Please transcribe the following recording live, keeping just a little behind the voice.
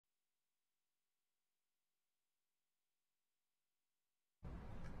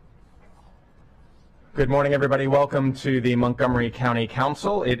Good morning, everybody. Welcome to the Montgomery County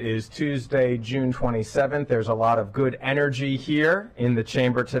Council. It is Tuesday, June 27th. There's a lot of good energy here in the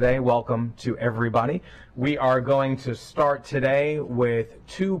chamber today. Welcome to everybody. We are going to start today with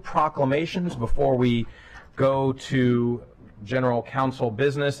two proclamations before we go to general council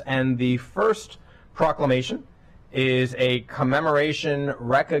business. And the first proclamation is a commemoration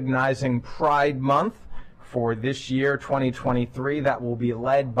recognizing Pride Month for this year, 2023, that will be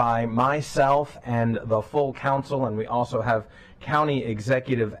led by myself and the full council, and we also have County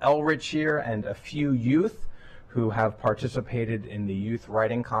Executive Elrich here and a few youth who have participated in the youth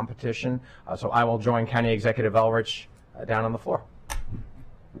writing competition. So I will join County Executive Elrich down on the floor.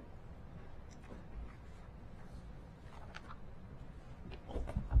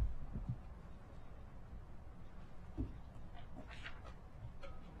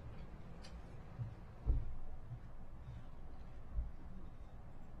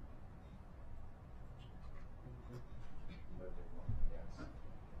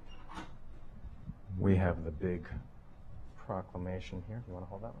 We have the big proclamation here. You want to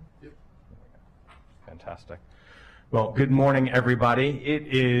hold that one? Yep. Fantastic. Well, good morning, everybody. It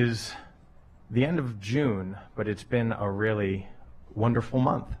is the end of June, but it's been a really wonderful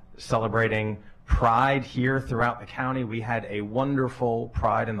month celebrating Pride here throughout the county. We had a wonderful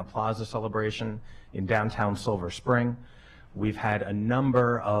Pride in the Plaza celebration in downtown Silver Spring. We've had a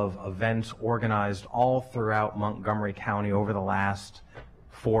number of events organized all throughout Montgomery County over the last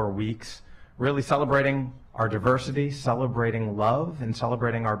 4 weeks. Really celebrating our diversity, celebrating love, and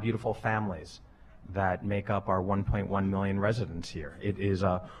celebrating our beautiful families that make up our 1.1 million residents here. It is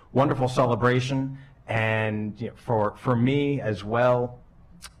a wonderful celebration, and for me as well,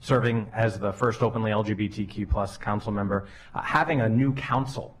 serving as the first openly LGBTQ plus council member, having a new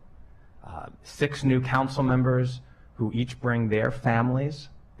council, 6 new council members who each bring their families,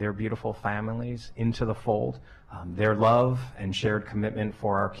 their beautiful families into the fold. Their love and shared commitment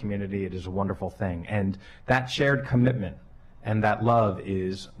for our community, it is a wonderful thing. And that shared commitment and that love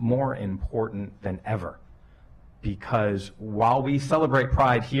is more important than ever, because while we celebrate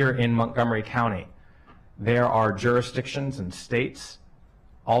Pride here in Montgomery County, there are jurisdictions and states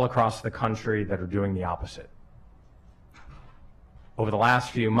all across the country that are doing the opposite. Over the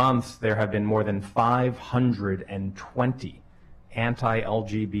last few months, there have been more than 520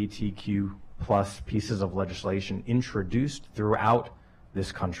 anti-LGBTQ plus pieces of legislation introduced throughout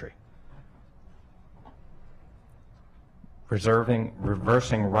this country.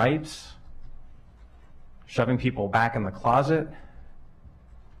 Reversing rights, shoving people back in the closet,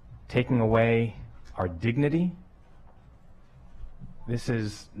 taking away our dignity. This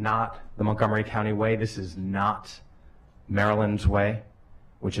is not the Montgomery County way. This is not Maryland's way,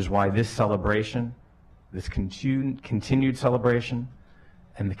 which is why this celebration, this continued celebration,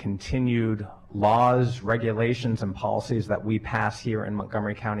 and the continued laws, regulations, and policies that we pass here in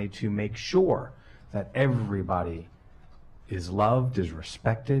Montgomery County to make sure that everybody is loved, is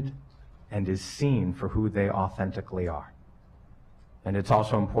respected, and is seen for who they authentically are. And it's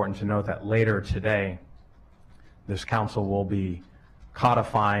also important to note that later today, this council will be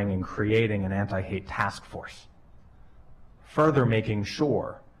codifying and creating an anti-hate task force, further making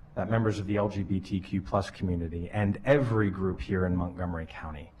sure that members of the LGBTQ plus community and every group here in Montgomery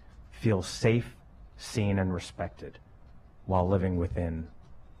County feel safe, seen, and respected while living within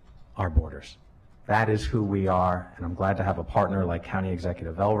our borders. That is who we are, and I'm glad to have a partner like County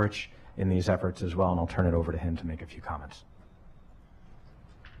Executive Elrich in these efforts as well, and I'll turn it over to him to make a few comments.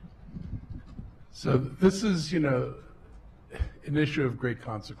 So this is, an issue of great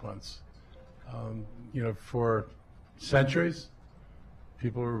consequence. For centuries,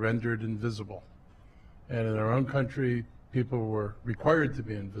 people were rendered invisible. And in our own country, people were required to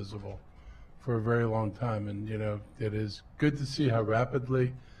be invisible for a very long time. And, it is good to see how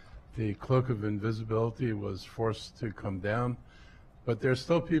rapidly the cloak of invisibility was forced to come down. But there's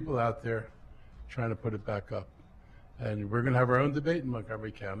still people out there trying to put it back up. And we're going to have our own debate in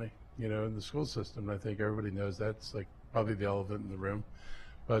Montgomery County, in the school system. I think everybody knows that's like probably the elephant in the room.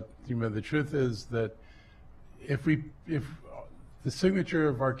 But, the truth is that if the signature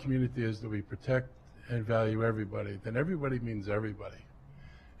of our community is that we protect and value everybody, then everybody means everybody.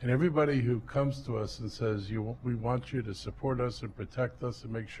 And everybody who comes to us and says, we want you to support us and protect us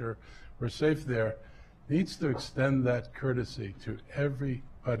and make sure we're safe there, needs to extend that courtesy to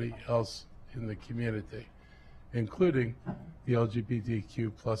everybody else in the community, including the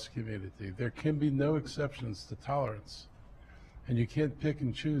LGBTQ plus community. There can be no exceptions to tolerance, and you can't pick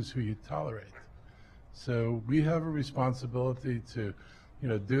and choose who you tolerate. So we have a responsibility to,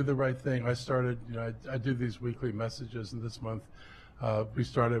 do the right thing. I started, I do these weekly messages, and this month We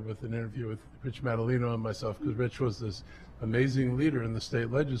started with an interview with Rich Madaleno and myself, because Rich was this amazing leader in the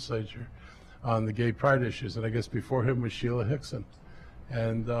state legislature on the gay pride issues, and I guess before him was Sheila Hickson.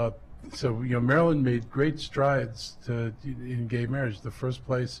 And so, Maryland made great strides in gay marriage. The first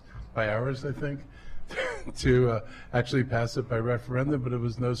place by ours, I think, to actually pass it by referendum, but it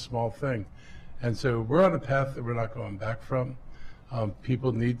was no small thing. And so we're on a path that we're not going back from.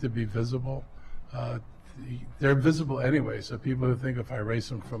 People need to be visible. They're visible anyway, so people who think if I erase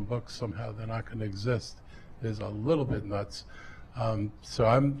them from books somehow they're not going to exist is a little bit nuts. So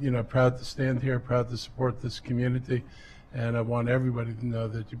I'm proud to stand here, proud to support this community, and I want everybody to know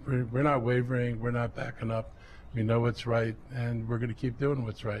that we're not wavering, we're not backing up. We know what's right, and we're going to keep doing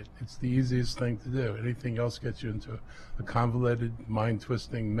what's right. It's the easiest thing to do. Anything else gets you into a convoluted,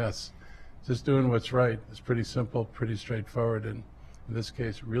 mind-twisting mess. Just doing what's right is pretty simple, pretty straightforward, and in this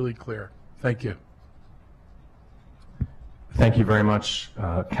case, really clear. Thank you. Thank you very much,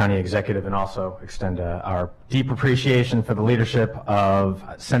 County Executive, and also extend our deep appreciation for the leadership of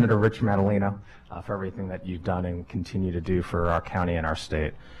Senator Rich Madaleno for everything that you've done and continue to do for our county and our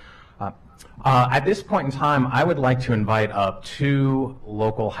state. At this point in time, I would like to invite up 2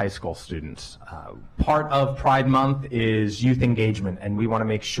 local high school students. Part of Pride Month is youth engagement, and we want to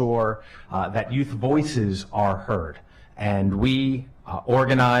make sure that youth voices are heard. And we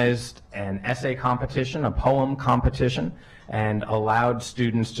organized an essay competition, a poem competition, and allowed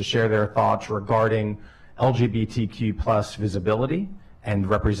students to share their thoughts regarding LGBTQ+ visibility and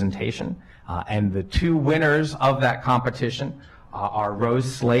representation. And the 2 winners of that competition are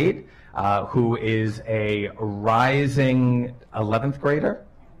Rose Slade, who is a rising 11th grader,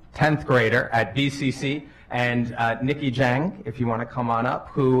 10th grader at BCC, and Nikki Jang, if you want to come on up,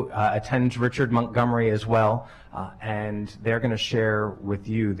 who attends Richard Montgomery as well. And they're going to share with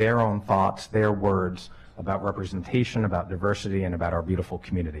you their own thoughts, their words about representation, about diversity, and about our beautiful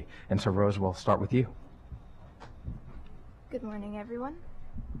community. And so, Rose, we'll start with you. Good morning, everyone.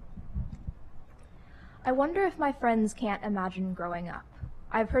 I wonder if my friends can't imagine growing up.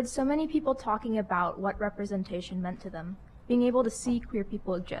 I've heard so many people talking about what representation meant to them, being able to see queer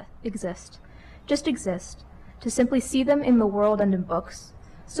people exist, just exist, to simply see them in the world and in books.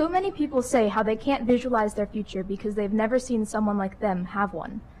 So many people say how they can't visualize their future because they've never seen someone like them have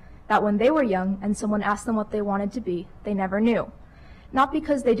one. That when they were young and someone asked them what they wanted to be, they never knew. Not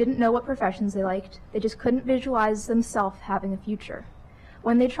because they didn't know what professions they liked, they just couldn't visualize themselves having a future.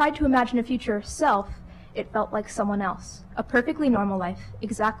 When they tried to imagine a future self, it felt like someone else, a perfectly normal life,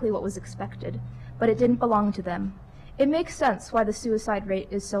 exactly what was expected, but it didn't belong to them. It makes sense why the suicide rate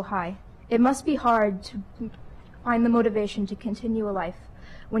is so high. It must be hard to find the motivation to continue a life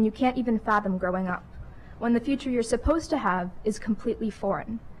when you can't even fathom growing up, when the future you're supposed to have is completely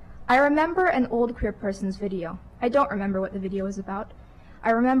foreign. I remember an old queer person's video. I don't remember what the video was about. I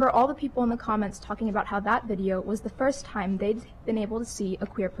remember all the people in the comments talking about how that video was the first time they'd been able to see a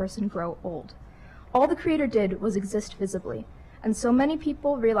queer person grow old. All the creator did was exist visibly, and so many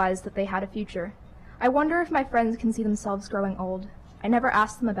people realized that they had a future. I wonder if my friends can see themselves growing old. I never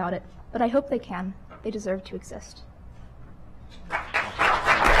asked them about it, but I hope they can. They deserve to exist.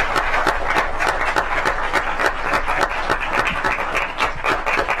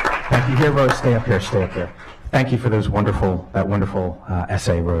 Thank you. Here, Rose, stay up here, stay up here. Thank you for that wonderful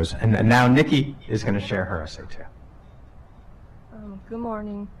essay, Rose. And now Nikki is going to share her essay too. Good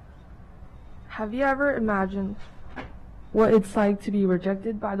morning. Have you ever imagined what it's like to be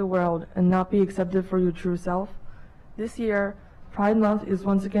rejected by the world and not be accepted for your true self? This year, Pride Month is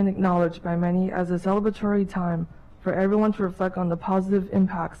once again acknowledged by many as a celebratory time for everyone to reflect on the positive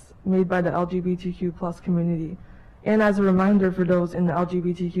impacts made by the LGBTQ+ community, and as a reminder for those in the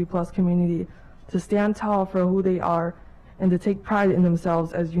LGBTQ+ community to stand tall for who they are and to take pride in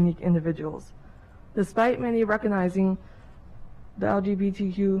themselves as unique individuals. Despite many recognizing the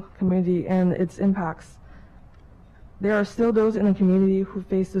LGBTQ community and its impacts, there are still those in the community who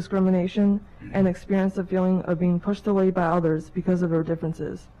face discrimination and experience the feeling of being pushed away by others because of their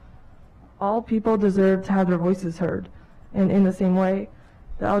differences. All people deserve to have their voices heard, and in the same way,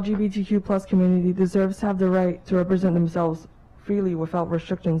 the LGBTQ+ community deserves to have the right to represent themselves freely without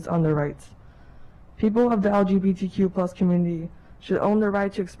restrictions on their rights. People of the LGBTQ+ community should own the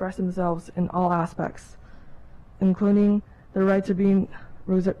right to express themselves in all aspects, including the right to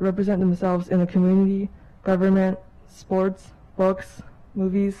represent themselves in the community, government, sports, books,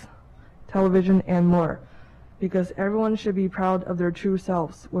 movies, television, and more, because everyone should be proud of their true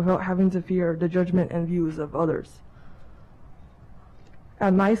selves without having to fear the judgment and views of others.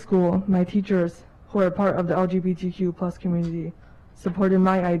 At my school, my teachers, who are part of the LGBTQ+ community, supported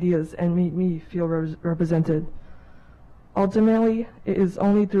my ideas and made me feel represented. Ultimately, it is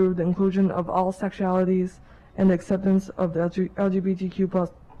only through the inclusion of all sexualities and the acceptance of the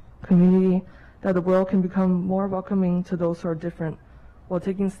LGBTQ+ community that the world can become more welcoming to those who are different, while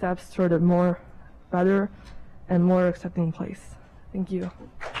taking steps toward a more better and more accepting place. Thank you.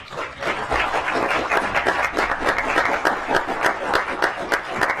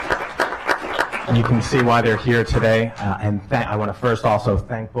 You can see why they're here today, and I want to first also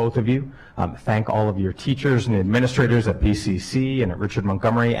thank both of you. Thank all of your teachers and administrators at BCC and at Richard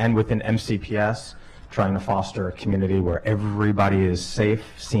Montgomery and within MCPS, trying to foster a community where everybody is safe,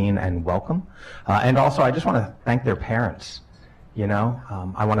 seen, and welcome. And also, I just want to thank their parents. You know,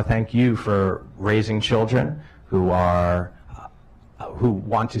 I want to thank you for raising children who want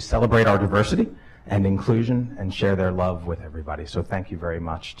to celebrate our diversity and inclusion and share their love with everybody. So thank you very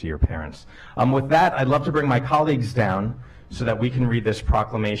much to your parents. With that, I'd love to bring my colleagues down so that we can read this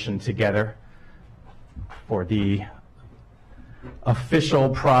proclamation together for the official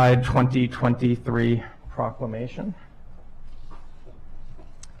Pride 2023 proclamation.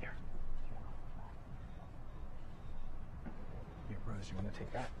 Here, Rose, you want to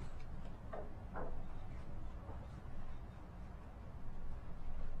take that?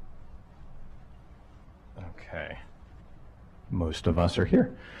 Okay. Most of us are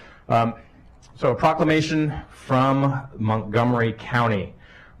here. So a proclamation from Montgomery County.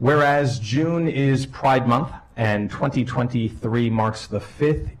 Whereas June is Pride Month and 2023 marks the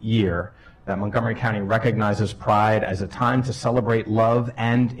 5th year that Montgomery County recognizes Pride as a time to celebrate love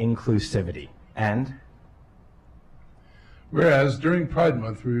and inclusivity. And whereas during Pride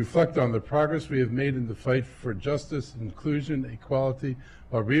Month, we reflect on the progress we have made in the fight for justice, inclusion, equality,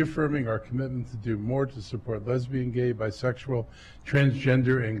 while reaffirming our commitment to do more to support lesbian, gay, bisexual,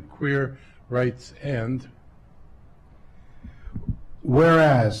 transgender, and queer rights. And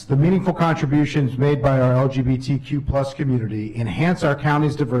whereas the meaningful contributions made by our LGBTQ+ community enhance our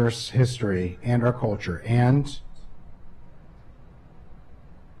county's diverse history and our culture. And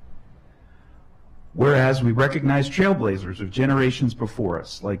whereas we recognize trailblazers of generations before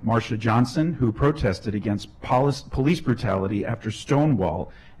us, like Marsha Johnson, who protested against police brutality after Stonewall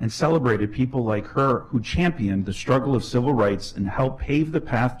and celebrated people like her who championed the struggle of civil rights and helped pave the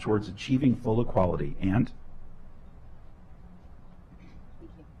path towards achieving full equality. And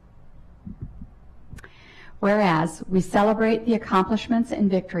whereas we celebrate the accomplishments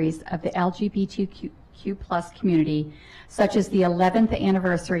and victories of the LGBTQ+ community, such as the 11th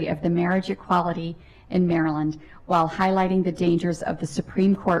anniversary of the marriage equality in Maryland, while highlighting the dangers of the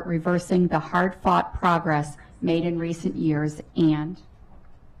Supreme Court reversing the hard-fought progress made in recent years. And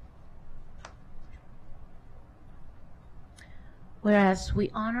whereas we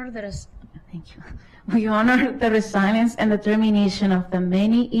honor the resilience and determination of the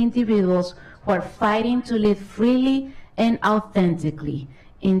many individuals who are fighting to live freely and authentically.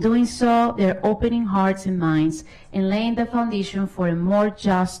 In doing so, they're opening hearts and minds and laying the foundation for a more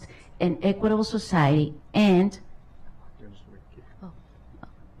just and equitable society. And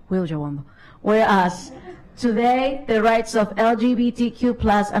whereas today the rights of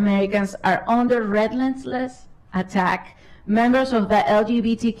LGBTQ+ Americans are under relentless attack, members of the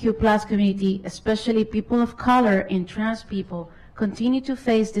LGBTQ+ community, especially people of color and trans people, continue to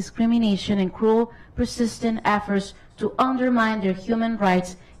face discrimination and cruel, persistent efforts to undermine their human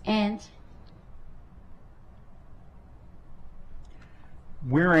rights. And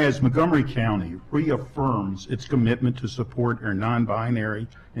whereas Montgomery County reaffirms its commitment to support our non-binary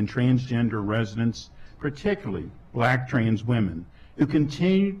and transgender residents, particularly Black trans women, who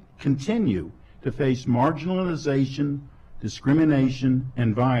continue to face marginalization, discrimination,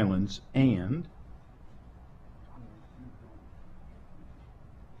 and violence. And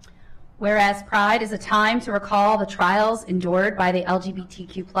whereas Pride is a time to recall the trials endured by the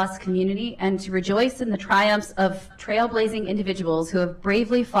LGBTQ+ community and to rejoice in the triumphs of trailblazing individuals who have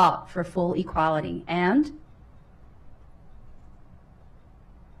bravely fought for full equality. And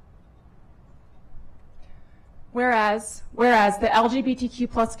whereas the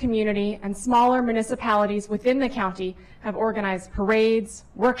LGBTQ+ community and smaller municipalities within the county have organized parades,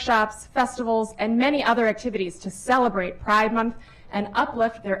 workshops, festivals, and many other activities to celebrate Pride Month and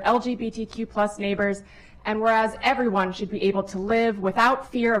uplift their LGBTQ+ neighbors, and whereas everyone should be able to live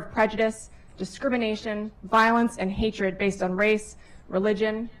without fear of prejudice, discrimination, violence, and hatred based on race,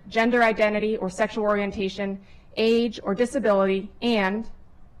 religion, gender identity or sexual orientation, age, or disability. And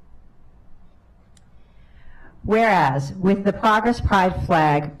whereas, with the Progress Pride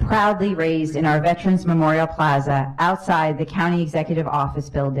flag proudly raised in our Veterans Memorial Plaza outside the County Executive Office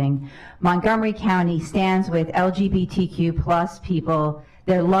building, Montgomery County stands with LGBTQ+ people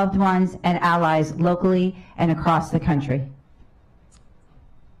their loved ones, and allies locally and across the country.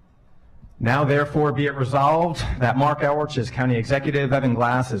 Now therefore be it resolved that Mark Elrich as County Executive, Evan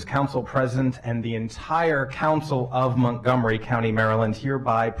Glass as Council President, and the entire Council of Montgomery County, Maryland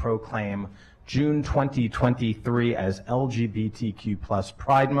hereby proclaim June 2023 as LGBTQ+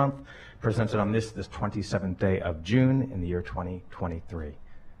 Pride Month, presented on this 27th day of June in the year 2023.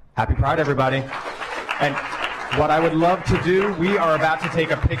 Happy Pride, everybody. And what I would love to do, we are about to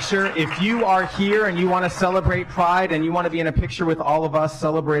take a picture. If you are here and you want to celebrate Pride and you want to be in a picture with all of us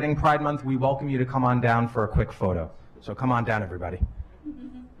celebrating Pride Month, we welcome you to come on down for a quick photo. So come on down, everybody.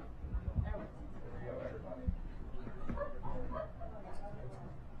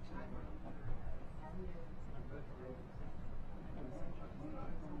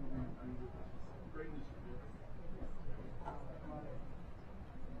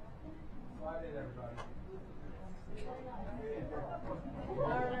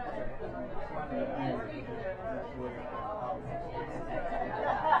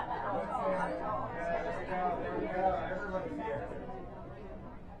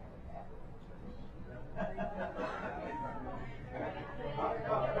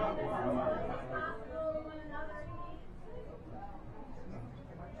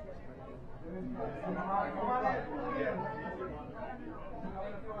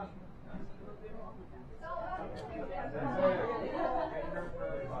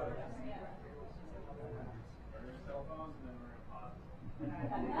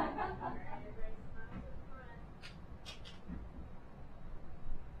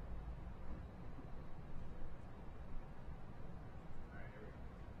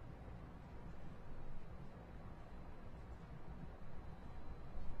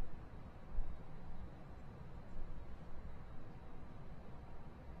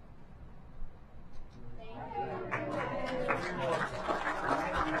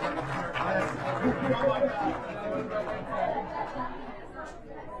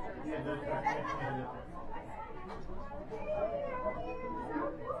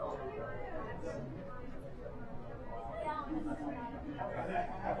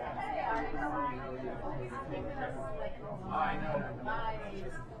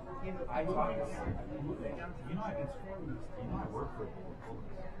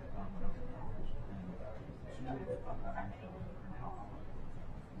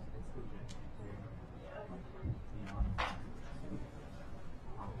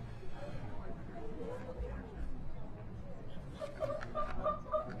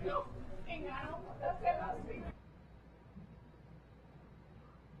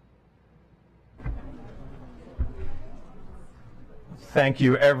 Thank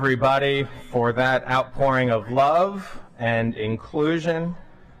you, everybody, for that outpouring of love and inclusion.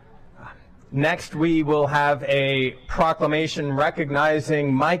 Next, we will have a proclamation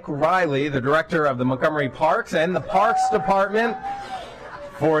recognizing Mike Riley, the director of the Montgomery Parks and the Parks Department,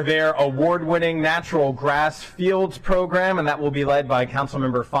 for their award-winning Natural Grass Fields program, and that will be led by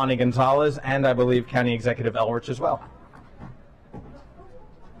Councilmember Fani Gonzalez and, I believe, County Executive Elrich as well.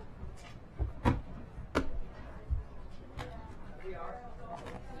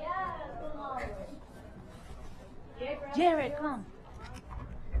 Jared, come.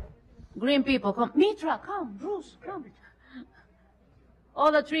 Green people, come. Mitra, come. Bruce, come. All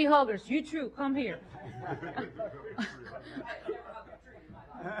the tree huggers, you too, come here.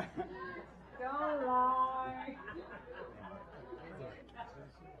 Don't lie.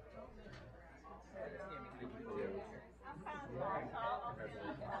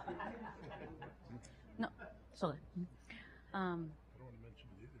 No, sorry. I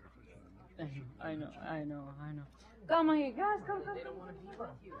know. Come on here, guys, come. They don't want to be with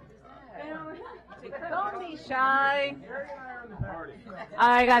you. Don't be shy. All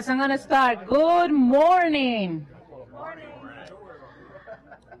right, guys, I'm going to start. Good morning. Good morning.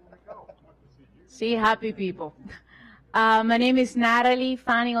 See, happy people. My name is Natalie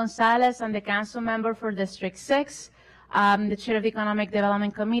Fani Gonzalez. I'm the council member for District 6. I'm the chair of the Economic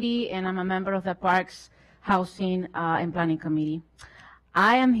Development Committee, and I'm a member of the Parks, Housing, and Planning Committee.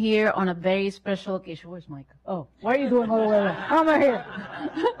 I am here on a very special occasion. Where's Mike? Oh, what are you doing all the way there? Come over here.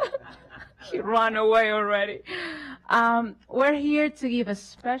 He ran away already. We're here to give a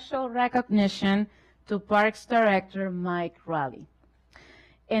special recognition to Parks Director Mike Riley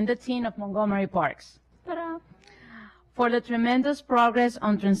and the team of Montgomery Parks. Ta-da! For the tremendous progress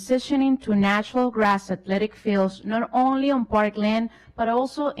on transitioning to natural grass athletic fields, not only on parkland, but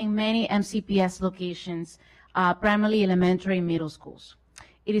also in many MCPS locations, primarily elementary and middle schools.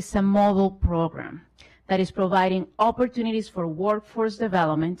 It is a model program that is providing opportunities for workforce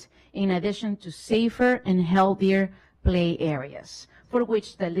development in addition to safer and healthier play areas for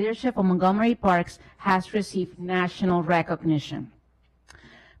which the leadership of Montgomery Parks has received national recognition.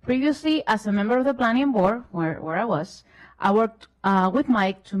 Previously, as a member of the planning board, where I was, I worked with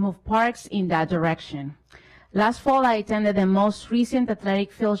Mike to move parks in that direction. Last fall, I attended the most recent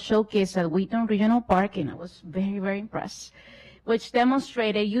athletic field showcase at Wheaton Regional Park, and I was very, very impressed, which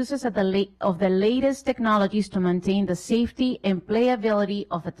demonstrated uses of the latest technologies to maintain the safety and playability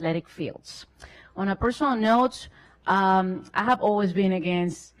of athletic fields. On a personal note, I have always been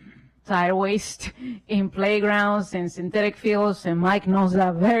against tire waste in playgrounds and synthetic fields, and Mike knows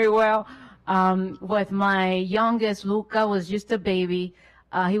that very well. With my youngest, Luca was just a baby.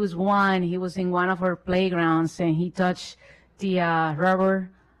 He was 1. He was in one of our playgrounds, and he touched the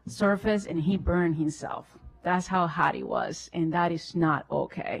rubber surface, and he burned himself. That's how hot it was, and that is not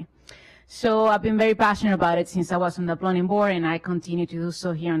okay. So I've been very passionate about it since I was on the planning board, and I continue to do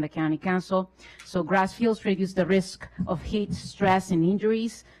so here on the county council. So grass fields reduce the risk of heat, stress, and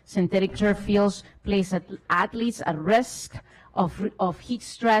injuries. Synthetic turf fields place athletes at risk of heat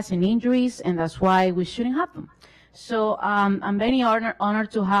stress and injuries, and that's why we shouldn't have them. So I'm very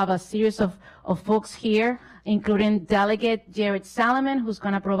honored to have a series of folks here, including Delegate Jared Salomon, who's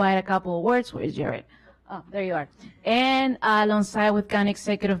going to provide a couple of words. Where is Jared? Oh, there you are. And alongside with County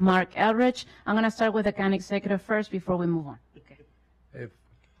Executive Mark Eldridge. I'm going to start with the County Executive first before we move on. Okay. Hey,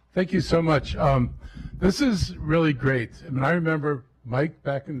 thank you so much. This is really great. I mean, I remember, Mike,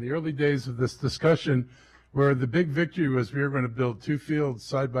 back in the early days of this discussion, where the big victory was we were going to build 2 fields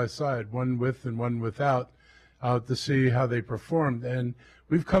side by side, one with and one without, to see how they performed. And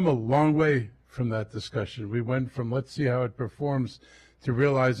we've come a long way from that discussion. We went from let's see how it performs to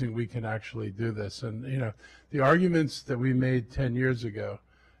realizing we can actually do this. And, you know, the arguments that we made 10 years ago,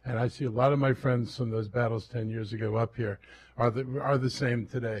 and I see a lot of my friends from those battles 10 years ago up here, are the same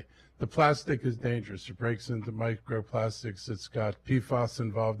today. The plastic is dangerous. It breaks into microplastics. It's got PFAS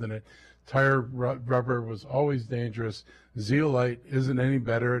involved in it. Tire rubber was always dangerous. Zeolite isn't any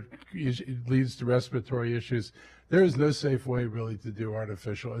better. It leads to respiratory issues. There is no safe way really to do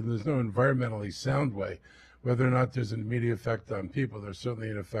artificial, and there's no environmentally sound way. Whether or not there's an immediate effect on people, there's certainly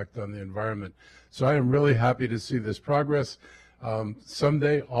an effect on the environment. So I am really happy to see this progress.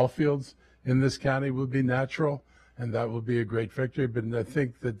 Someday all fields in this county will be natural, and that will be a great victory. But I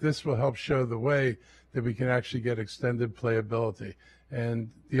think that this will help show the way that we can actually get extended playability.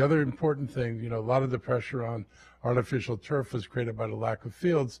 And the other important thing, you know, a lot of the pressure on artificial turf was created by the lack of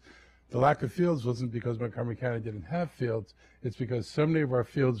fields. The lack of fields wasn't because Montgomery County didn't have fields. It's because so many of our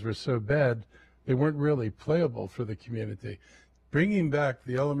fields were so bad, they weren't really playable for the community. Bringing back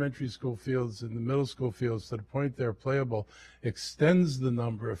the elementary school fields and the middle school fields to the point they're playable extends the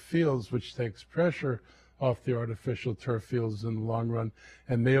number of fields, which takes pressure off the artificial turf fields in the long run,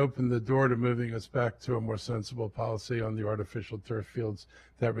 and may open the door to moving us back to a more sensible policy on the artificial turf fields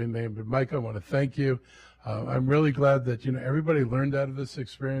that remain. But Mike, I want to thank you. I'm really glad that, you know, everybody learned out of this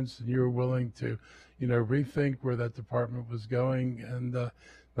experience, and you were willing to, you know, rethink where that department was going. And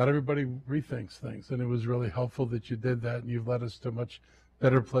not everybody rethinks things, and it was really helpful that you did that, and you've led us to a much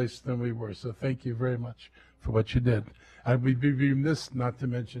better place than we were. So thank you very much for what you did. I would be remiss not to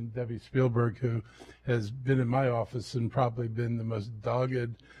mention Debbie Spielberg, who has been in my office and probably been the most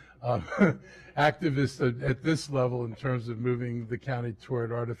dogged activist at this level in terms of moving the county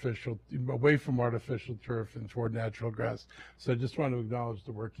toward away from artificial turf and toward natural grass. So I just want to acknowledge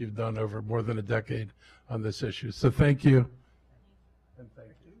the work you've done over more than a decade on this issue. So thank you. And thank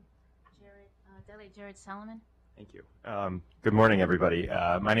you. Delegate Jared Salomon. Thank you. Good morning, everybody.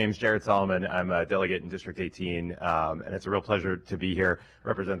 My name is Jared Solomon. I'm a delegate in District 18, and it's a real pleasure to be here,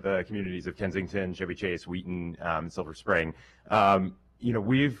 represent the communities of Kensington, Chevy Chase, Wheaton, Silver Spring. You know,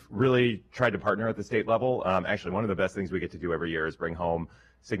 we've really tried to partner at the state level. Actually, one of the best things we get to do every year is bring home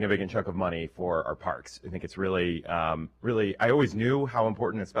significant chunk of money for our parks. I think it's really, I always knew how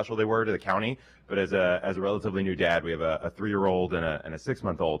important and special they were to the county, but as a relatively new dad, we have a 3-year-old and a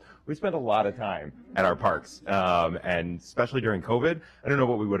 6-month-old. We spent a lot of time at our parks, and especially during COVID, I don't know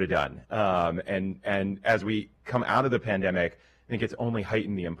what we would have done. And as we come out of the pandemic, I think it's only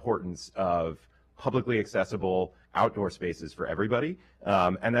heightened the importance of publicly accessible outdoor spaces for everybody,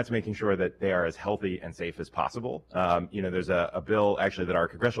 and that's making sure that they are as healthy and safe as possible. You know, there's a bill actually that our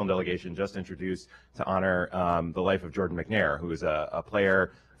congressional delegation just introduced to honor the life of Jordan McNair, who is a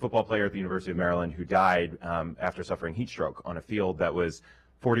football player at the University of Maryland who died after suffering heat stroke on a field that was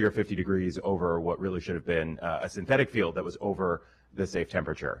 40 or 50 degrees over what really should have been a synthetic field that was over the safe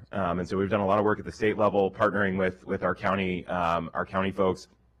temperature. And so we've done a lot of work at the state level, partnering with our county folks.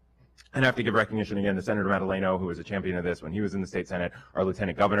 And I have to give recognition again to Senator Madaleno, who was a champion of this when he was in the state Senate. Our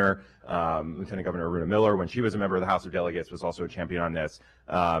Lieutenant Governor, Lieutenant Governor Aruna Miller, when she was a member of the House of Delegates, was also a champion on this.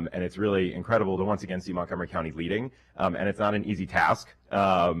 And it's really incredible to once again see Montgomery County leading. And it's not an easy task,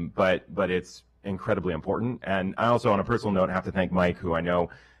 but it's incredibly important. And I also, on a personal note, have to thank Mike, who I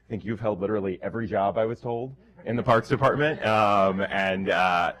think you've held literally every job, I was told, in the Parks Department.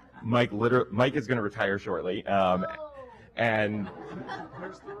 Mike is going to retire shortly. And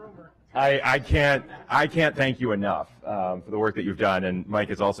I can't thank you enough for the work that you've done. And Mike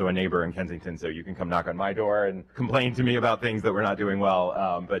is also a neighbor in Kensington, so you can come knock on my door and complain to me about things that we're not doing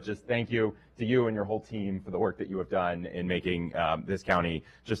well. But just thank you to you and your whole team for the work that you have done in making this county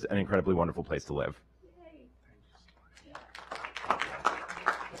just an incredibly wonderful place to live.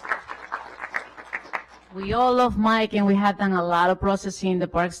 We all love Mike, and we have done a lot of processing in the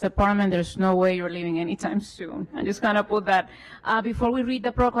Parks Department. There's no way you're leaving anytime soon. I'm just going to put that. Before we read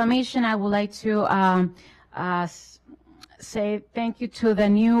the proclamation, I would like to say thank you to the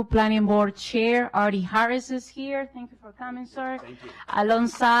new Planning Board Chair, Artie Harris is here. Thank you for coming, sir. Thank you.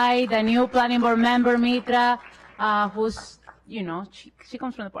 Alongside the new Planning Board member, Mitra, who's, she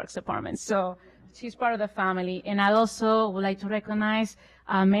comes from the Parks Department, so she's part of the family. And I also would like to recognize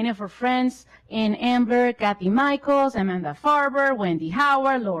many of our friends in Amber, Kathy Michaels, Amanda Farber, Wendy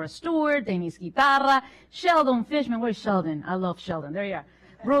Howard, Laura Stewart, Denise Guitarra, Sheldon Fishman. Where's Sheldon? I love Sheldon. There you are.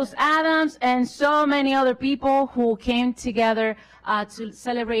 Bruce Adams, and so many other people who came together to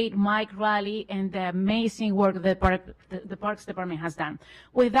celebrate Mike Riley and the amazing work that the Parks Department has done.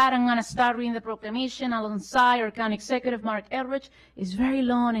 With that, I'm going to start reading the proclamation alongside our County Executive, Mark Elrich. It's very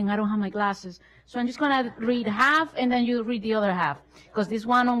long, and I don't have my glasses. So I'm just going to read half, and then you read the other half. Because this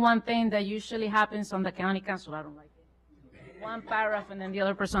one-on-one thing that usually happens on the County Council, I don't like it. One paragraph, and then the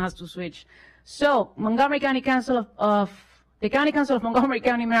other person has to switch. So, Montgomery County Council the County Council of Montgomery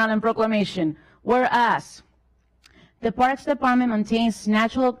County, Maryland proclamation. Whereas the Parks Department maintains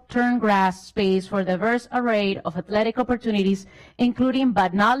natural turn grass space for a diverse array of athletic opportunities, including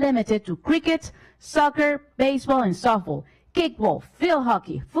but not limited to cricket, soccer, baseball, and softball, kickball, field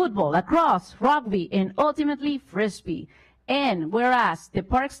hockey, football, lacrosse, rugby, and ultimately frisbee. And whereas the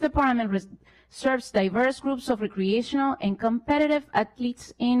Parks Department serves diverse groups of recreational and competitive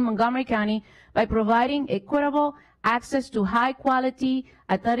athletes in Montgomery County by providing equitable access to high-quality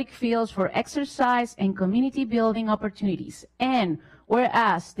athletic fields for exercise and community building opportunities. And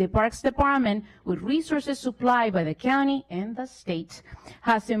whereas the Parks Department, with resources supplied by the county and the state,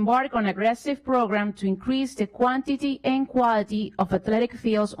 has embarked on an aggressive program to increase the quantity and quality of athletic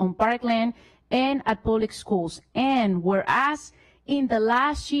fields on parkland and at public schools. And whereas in the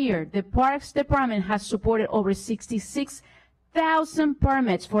last year, the Parks Department has supported over 66,000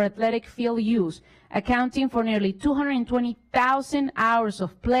 permits for athletic field use, accounting for nearly 220,000 hours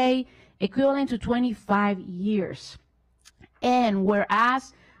of play, equivalent to 25 years. And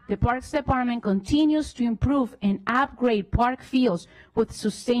whereas the Parks Department continues to improve and upgrade park fields with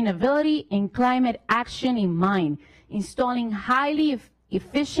sustainability and climate action in mind, installing highly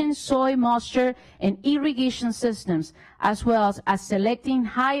efficient soil moisture and irrigation systems, as well as selecting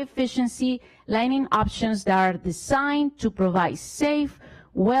high-efficiency lighting options that are designed to provide safe,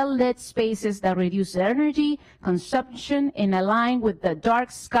 well-lit spaces that reduce energy consumption and align with the Dark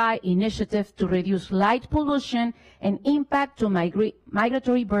Sky Initiative to reduce light pollution and impact to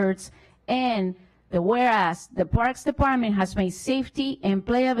migratory birds. And whereas the Parks Department has made safety and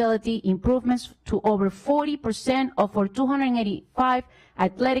playability improvements to over 40% of our 285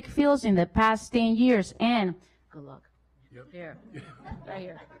 athletic fields in the past 10 years. And good luck. Yep. Here, right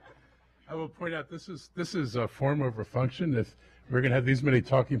here. I will point out this is a form over function. If we're going to have these many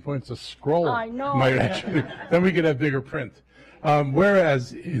talking points, a scroll might actually, then we could have bigger print.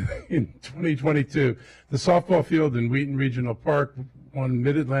 Whereas in 2022, the softball field in Wheaton Regional Park won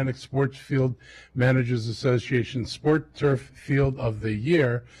Mid-Atlantic Sports Field Managers Association Sport Turf Field of the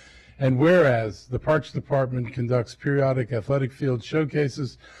Year. And whereas the Parks Department conducts periodic athletic field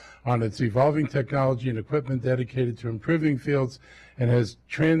showcases on its evolving technology and equipment dedicated to improving fields, and has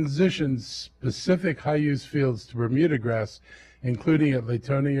transitioned specific high-use fields to Bermuda grass, including at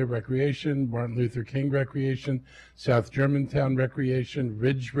Latonia Recreation, Martin Luther King Recreation, South Germantown Recreation,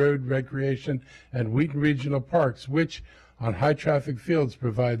 Ridge Road Recreation, and Wheaton Regional Parks, which on high-traffic fields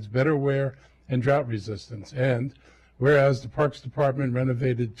provides better wear and drought resistance. And whereas the Parks Department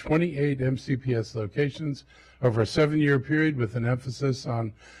renovated 28 MCPS locations over a 7-year period with an emphasis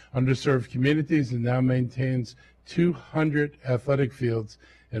on underserved communities, and now maintains 200 athletic fields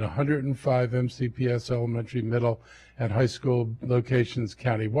in 105 MCPS elementary, middle, and high school locations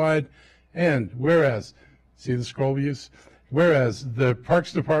countywide. And whereas, see the scroll use? Whereas the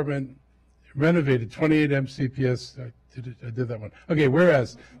Parks Department renovated 28 MCPS, I did that one. Okay,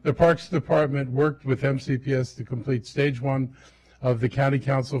 whereas the Parks Department worked with MCPS to complete stage 1 of the County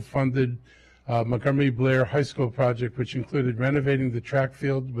Council funded Montgomery Blair High School project, which included renovating the track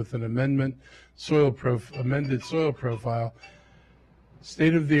field with an amended soil profile,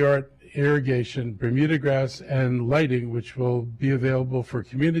 state-of-the-art irrigation, Bermuda grass, and lighting, which will be available for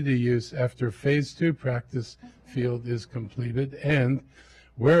community use after Phase 2 practice field is completed. And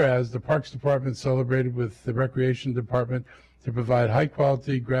whereas the Parks Department celebrated with the Recreation Department to provide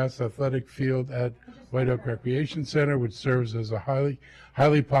high-quality grass athletic field at White Oak Recreation Center, which serves as a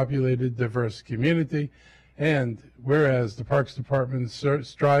highly populated, diverse community. And whereas the Parks Department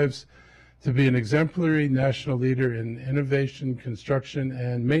strives to be an exemplary national leader in innovation, construction,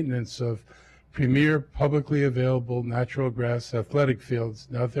 and maintenance of premier publicly available natural grass athletic fields,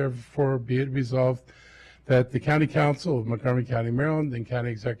 now therefore be it resolved that the County Council of Montgomery County, Maryland, and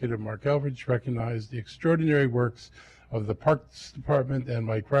County Executive Mark Elbridge recognize the extraordinary works of the Parks Department and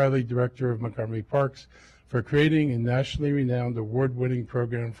Mike Riley, Director of Montgomery Parks, for creating a nationally renowned award-winning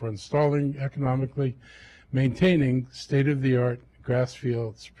program for installing, economically maintaining state-of-the-art grass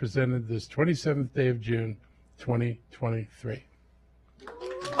fields, presented this 27th day of June, 2023.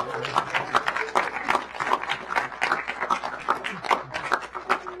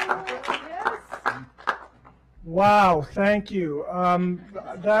 Wow, thank you.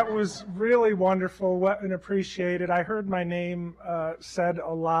 That was really wonderful and appreciated. I heard my name said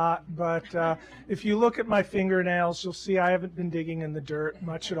a lot, but if you look at my fingernails, you'll see I haven't been digging in the dirt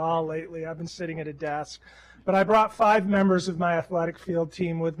much at all lately. I've been sitting at a desk. But I brought 5 members of my athletic field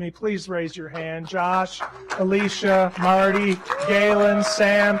team with me. Please raise your hand. Josh, Alicia, Marty, Galen,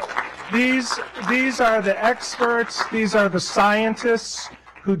 Sam. These are the experts. These are the scientists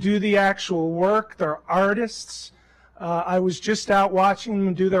who do the actual work. They're artists. I was just out watching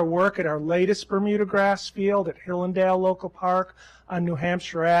them do their work at our latest Bermuda grass field at Hillendale Local Park on New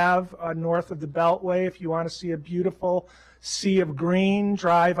Hampshire Ave, north of the Beltway. If you want to see a beautiful sea of green,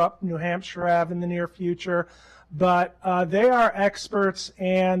 drive up New Hampshire Ave in the near future. But they are experts,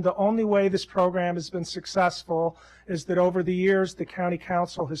 and the only way this program has been successful is that over the years the County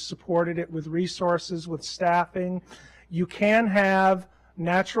Council has supported it with resources, with staffing. You can have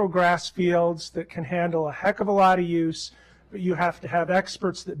natural grass fields that can handle a heck of a lot of use, but you have to have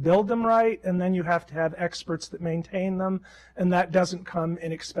experts that build them right, and then you have to have experts that maintain them, and that doesn't come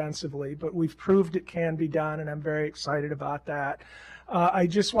inexpensively. But we've proved it can be done, and I'm very excited about that. I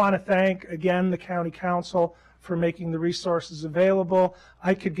just want to thank, again, the County Council for making the resources available.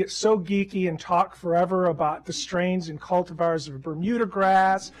 I could get so geeky and talk forever about the strains and cultivars of Bermuda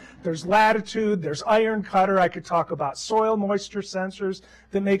grass. There's latitude, there's iron cutter. I could talk about soil moisture sensors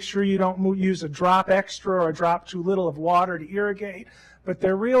that make sure you don't use a drop extra or a drop too little of water to irrigate. But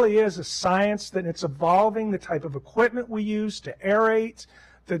there really is a science that it's evolving, the type of equipment we use to aerate,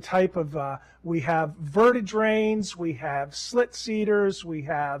 the type of, we have vertidrains, we have slit seeders, we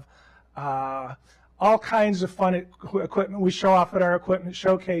have all kinds of fun equipment we show off at our equipment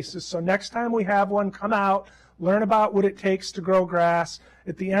showcases. So next time we have one, come out, learn about what it takes to grow grass.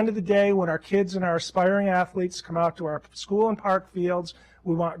 At the end of the day, when our kids and our aspiring athletes come out to our school and park fields,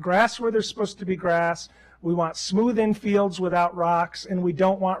 we want grass where there's supposed to be grass. We want smooth infields without rocks, and we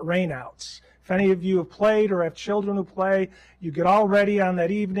don't want rainouts. If any of you have played or have children who play, you get all ready on that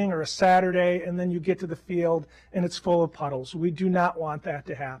evening or a Saturday, and then you get to the field and it's full of puddles. We do not want that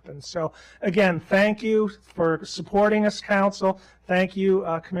to happen. So again, thank you for supporting us, Council. Thank you,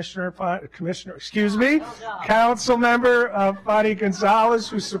 Council Member Fadi Gonzalez,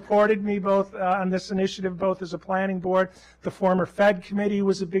 who supported me both on this initiative, both as a planning board. The former Fed Committee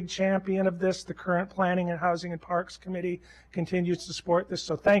was a big champion of this. The current Planning and Housing and Parks Committee continues to support this.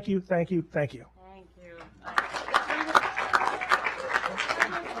 So thank you, thank you, thank you. Thank you.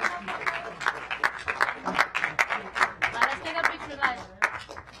 Let us take a picture, guys.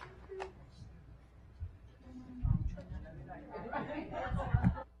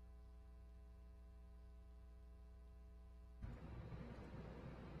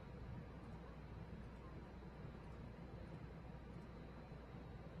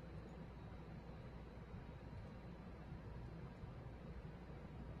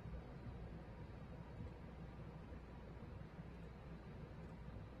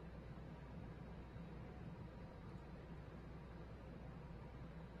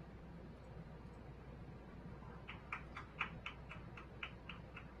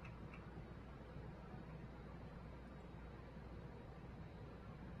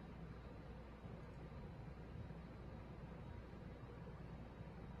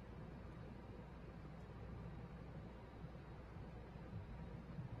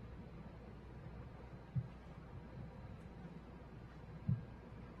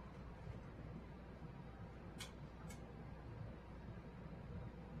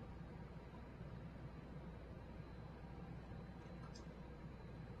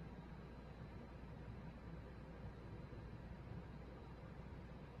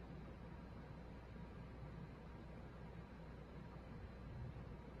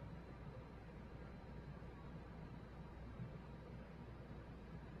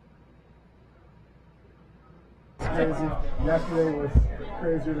 crazy. Yesterday was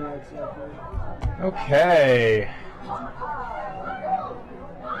crazier than I expected. Okay.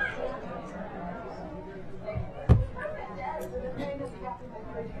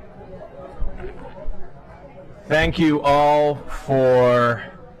 Thank you all for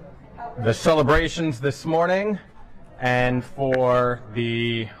the celebrations this morning and for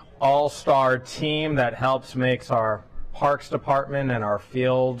the all-star team that helps makes our Parks Department and our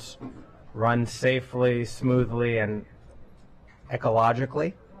fields run safely, smoothly, and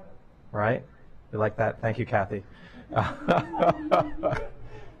ecologically, right? You like that? Thank you, Kathy.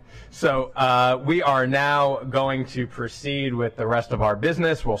 So we are now going to proceed with the rest of our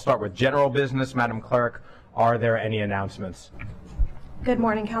business. We'll start with general business. Madam Clerk, are there any announcements? Good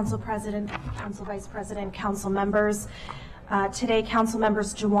morning, Council President, Council Vice President, Council members. Today, Council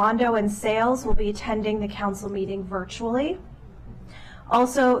members Jawando and Sales will be attending the Council meeting virtually.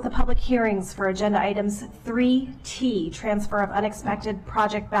 Also, the public hearings for agenda items 3T, transfer of unexpected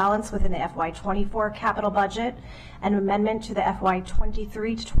project balance within the FY24 capital budget and amendment to the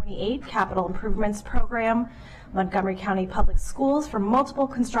FY23 to 28 capital improvements program, Montgomery County Public Schools for multiple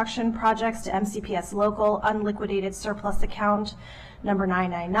construction projects to MCPS local unliquidated surplus account number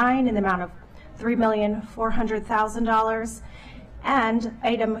 999 in the amount of $3,400,000, and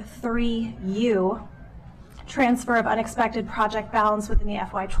item 3U, transfer of unexpected project balance within the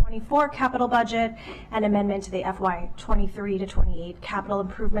FY24 capital budget and amendment to the FY23 to 28 capital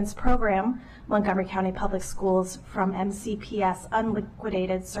improvements program, Montgomery County Public Schools from MCPS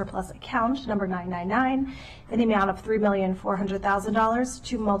unliquidated surplus account number 999 in the amount of $3,400,000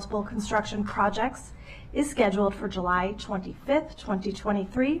 to multiple construction projects is scheduled for July 25th,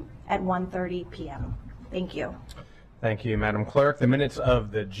 2023 at 1:30 p.m. Thank you. Thank you, Madam Clerk. The minutes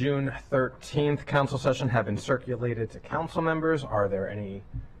of the June 13th council session have been circulated to council members. Are there any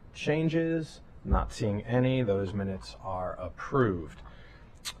changes? Not seeing any. Those minutes are approved.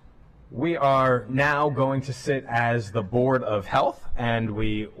 We are now going to sit as the Board of Health, and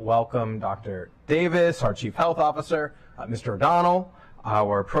we welcome Dr. Davis, our Chief Health Officer, Mr. O'Donnell,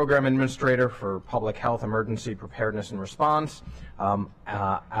 our Program Administrator for Public Health Emergency Preparedness and Response,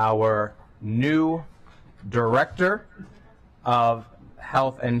 our new Director of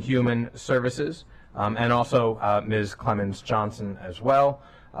Health and Human Services, and also Ms. Clemens Johnson as well.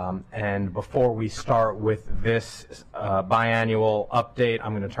 And before we start with this biannual update,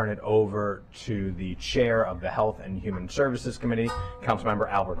 I'm going to turn it over to the Chair of the Health and Human Services Committee, Councilmember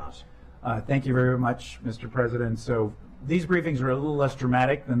Albornoz. Thank you very much, Mr. President. So these briefings are a little less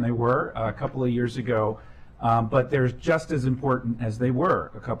dramatic than they were a couple of years ago, but they're just as important as they were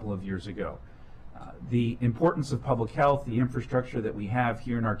a couple of years ago. The importance of public health, the infrastructure that we have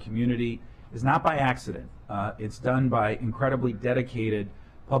here in our community, is not by accident. It's done by incredibly dedicated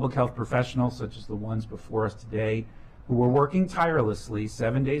public health professionals, such as the ones before us today, who are working tirelessly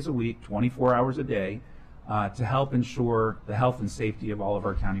 7 days a week, 24 hours a day, to help ensure the health and safety of all of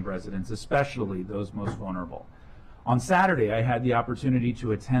our county residents, especially those most vulnerable. On Saturday, I had the opportunity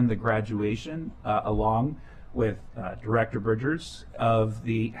to attend the graduation along with Director Bridgers of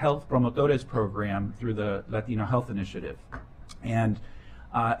the Health Promotores program through the Latino Health Initiative. And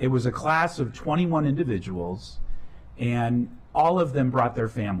it was a class of 21 individuals, and all of them brought their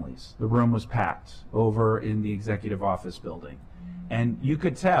families. The room was packed over in the executive office building. And you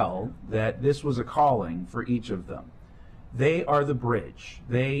could tell that this was a calling for each of them. They are the bridge.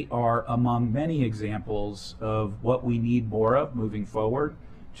 They are among many examples of what we need more of moving forward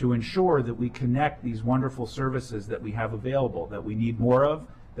to ensure that we connect these wonderful services that we have available, that we need more of,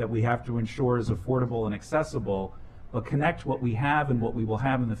 that we have to ensure is affordable and accessible, but connect what we have and what we will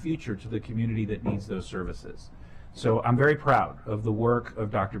have in the future to the community that needs those services. So I'm very proud of the work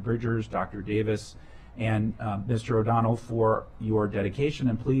of Dr. Bridgers, Dr. Davis, and Mr. O'Donnell for your dedication,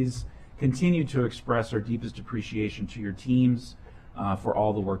 and please continue to express our deepest appreciation to your teams for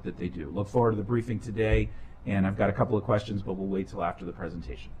all the work that they do. Look forward to the briefing today, and I've got a couple of questions, but we'll wait till after the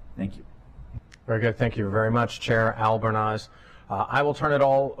presentation. Thank you. Very good. Thank you very much, Chair Albornoz. I will turn it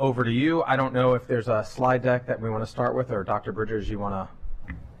all over to you. I don't know if there's a slide deck that we want to start with, or Dr. Bridgers, you want to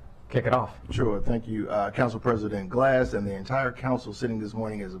kick it off? Sure. Thank you, Council President Glass and the entire council sitting this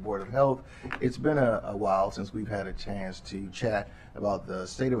morning as a Board of Health. It's been a while since we've had a chance to chat about the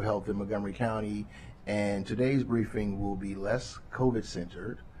state of health in Montgomery County, and today's briefing will be less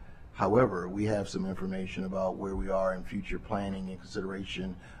COVID-centered. However, we have some information about where we are in future planning and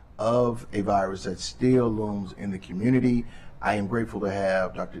consideration of a virus that still looms in the community. I am grateful to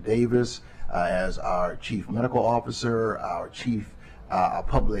have Dr. Davis as our Chief Medical Officer, our Chief our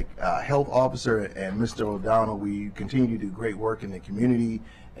public health officer, and Mr. O'Donnell. We continue to do great work in the community,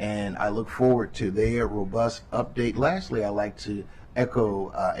 and I look forward to their robust update. Lastly, I'd like to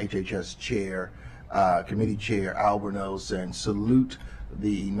echo HHS Chair, Committee Chair Albornoz, and salute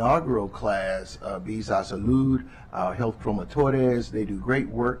the inaugural class, Visa Salud, our health promotores. They do great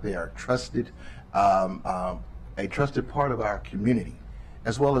work. They are trusted, a trusted part of our community,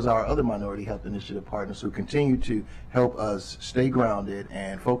 as well as our other minority health initiative partners who continue to help us stay grounded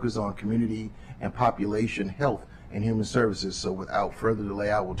and focus on community and population health and human services. So without further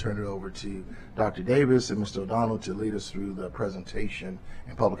delay, I will turn it over to Dr. Davis and Mr. O'Donnell to lead us through the presentation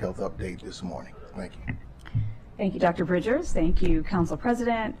and public health update this morning. Thank you. Thank you, Dr. Bridgers. Thank you, Council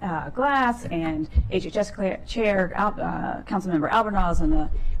President Glass and HHS Chair, Councilmember Albornoz, and the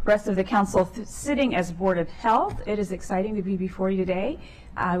rest of the council sitting as Board of Health. It is exciting to be before you today.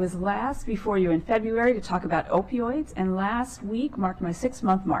 I was last before you in February to talk about opioids, and last week marked my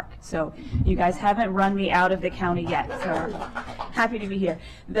 6-month mark. So you guys haven't run me out of the county yet, so happy to be here.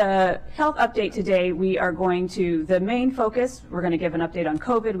 The health update today, we are going to, the main focus, we're going to give an update on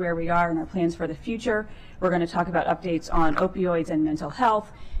COVID, where we are and our plans for the future. We're going to talk about updates on opioids and mental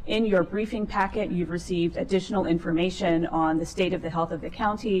health. In your briefing packet, you've received additional information on the state of the health of the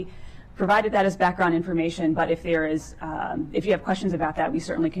county. Provided that as background information, but if there is, if you have questions about that, we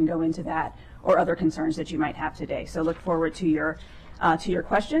certainly can go into that or other concerns that you might have today. So look forward to your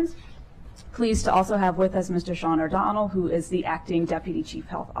questions. Pleased to also have with us Mr. Sean O'Donnell, who is the acting Deputy Chief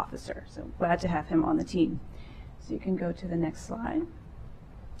Health Officer. So glad to have him on the team. So you can go to the next slide.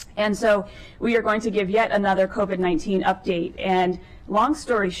 And so we are going to give yet another COVID-19 update. And long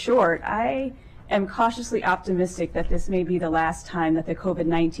story short, I am cautiously optimistic that this may be the last time that the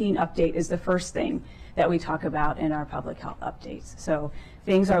COVID-19 update is the first thing that we talk about in our public health updates. So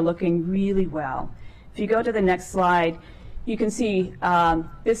things are looking really well. If you go to the next slide, you can see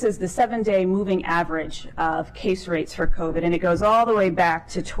this is the 7-day moving average of case rates for COVID, and it goes all the way back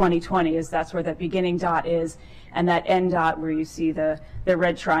to 2020, as that's where that beginning dot is, and that end dot where you see the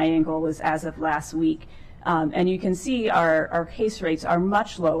red triangle was as of last week. And you can see our case rates are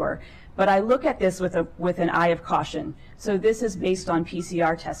much lower. But I look at this with an eye of caution. So this is based on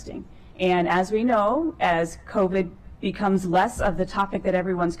PCR testing. And as we know, as COVID becomes less of the topic that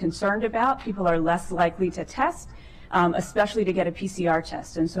everyone's concerned about, people are less likely to test, especially to get a PCR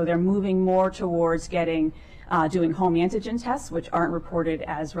test. And so they're moving more towards doing home antigen tests, which aren't reported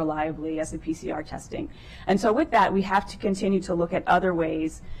as reliably as the PCR testing. And so with that, we have to continue to look at other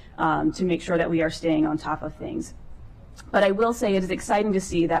ways to make sure that we are staying on top of things. But I will say it is exciting to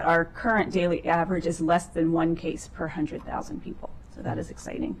see that our current daily average is less than 1 case per 100,000 people. So that is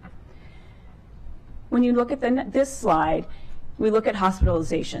exciting. When you look at this slide, we look at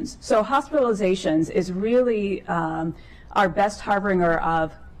hospitalizations. So hospitalizations is really our best harbinger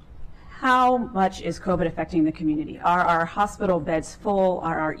of how much is COVID affecting the community. Are our hospital beds full?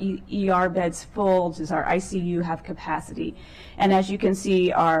 Are our ER beds full? Does our ICU have capacity? And as you can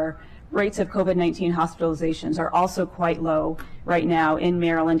see, our rates of COVID-19 hospitalizations are also quite low right now in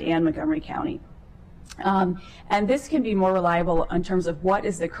Maryland and Montgomery County. And this can be more reliable in terms of what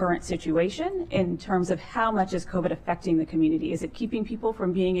is the current situation, in terms of how much is COVID affecting the community. Is it keeping people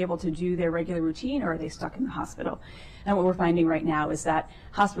from being able to do their regular routine, or are they stuck in the hospital? And what we're finding right now is that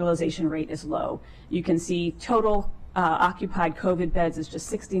hospitalization rate is low. You can see total occupied COVID beds is just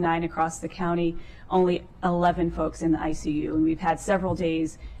 69 across the county, only 11 folks in the ICU. And we've had several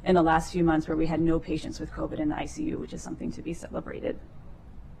days in the last few months where we had no patients with COVID in the ICU, which is something to be celebrated.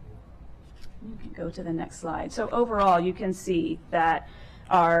 You can go to the next slide. So overall, you can see that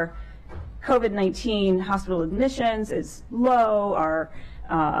our COVID-19 hospital admissions is low. Our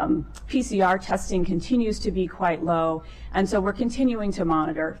PCR testing continues to be quite low. And so we're continuing to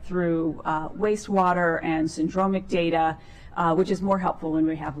monitor through wastewater and syndromic data, which is more helpful when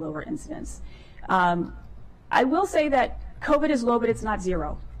we have lower incidence. I will say that COVID is low, but it's not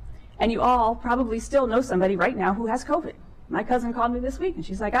zero. And you all probably still know somebody right now who has COVID. My cousin called me this week and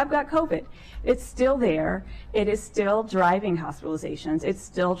she's like, I've got COVID. It's still there. It is still driving hospitalizations. It's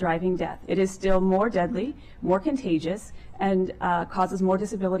still driving death. It is still more deadly, more contagious, and causes more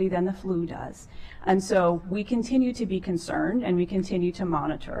disability than the flu does. And so we continue to be concerned, and we continue to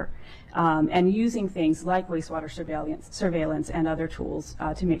monitor and using things like wastewater surveillance and other tools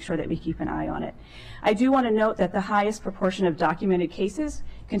to make sure that we keep an eye on it. I do want to note that the highest proportion of documented cases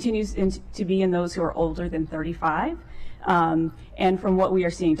continues to be in those who are older than 35. And from what we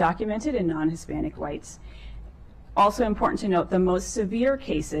are seeing documented in non-Hispanic whites. Also important to note, the most severe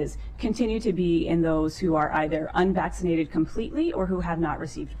cases continue to be in those who are either unvaccinated completely or who have not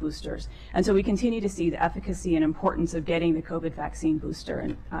received boosters. And so we continue to see the efficacy and importance of getting the COVID vaccine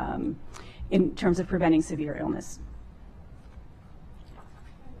booster in terms of preventing severe illness.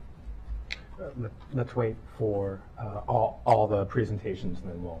 Let's wait for all the presentations,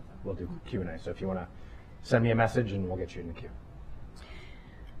 and then we'll do Q&A. So if you want to send me a message, and we'll get you in the queue.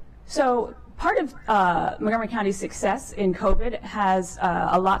 So part of Montgomery County's success in COVID has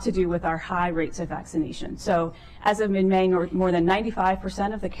a lot to do with our high rates of vaccination. So as of mid-May, more than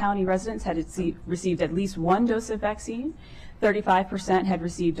 95% of the county residents had received at least one dose of vaccine. 35% had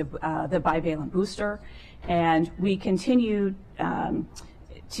received the bivalent booster, and we continued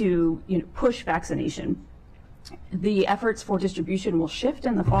to push vaccination. The efforts for distribution will shift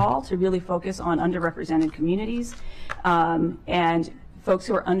in the fall to really focus on underrepresented communities and folks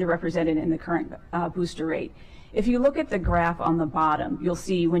who are underrepresented in the current booster rate. If you look at the graph on the bottom, you'll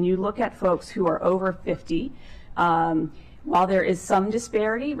see when you look at folks who are over 50, while there is some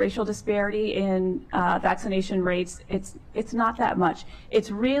disparity, racial disparity in vaccination rates, it's not that much. It's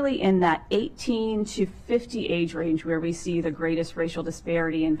really in that 18 to 50 age range where we see the greatest racial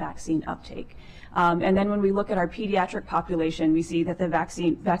disparity in vaccine uptake. And then when we look at our pediatric population, we see that the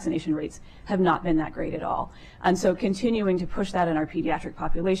vaccination rates have not been that great at all. And so continuing to push that in our pediatric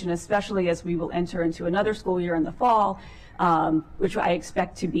population, especially as we will enter into another school year in the fall, which I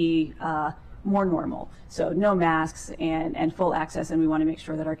expect to be more normal. So no masks and full access, and we want to make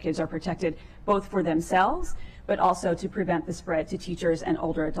sure that our kids are protected both for themselves, but also to prevent the spread to teachers and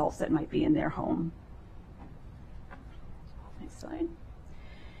older adults that might be in their home. Next slide.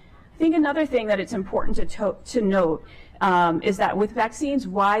 I think another thing that it's important to note is that with vaccines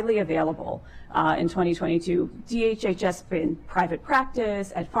widely available in 2022, DHHS in private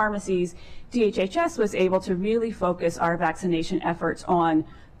practice, at pharmacies, DHHS was able to really focus our vaccination efforts on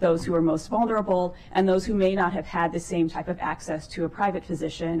those who are most vulnerable and those who may not have had the same type of access to a private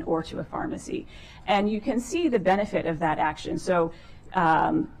physician or to a pharmacy. And you can see the benefit of that action. So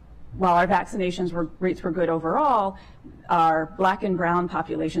while our vaccinations rates were good overall, our Black and brown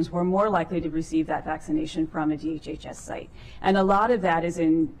populations were more likely to receive that vaccination from a DHHS site. And a lot of that is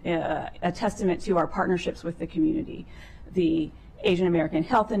a testament to our partnerships with the community. The Asian American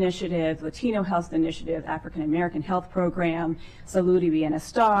Health Initiative, Latino Health Initiative, African American Health Program, Salud y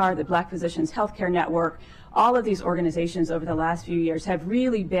Bienestar, the Black Physicians Healthcare Network, all of these organizations over the last few years have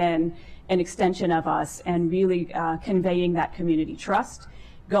really been an extension of us and really conveying that community trust,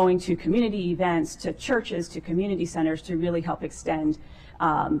 going to community events, to churches, to community centers to really help extend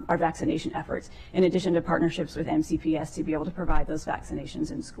our vaccination efforts, in addition to partnerships with MCPS to be able to provide those vaccinations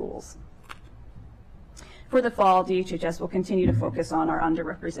in schools. For the fall, DHHS will continue to focus on our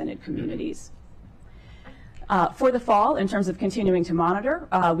underrepresented communities. For the fall, in terms of continuing to monitor,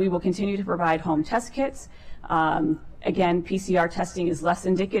 we will continue to provide home test kits. Again, PCR testing is less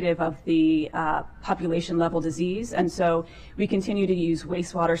indicative of the population level disease, and so we continue to use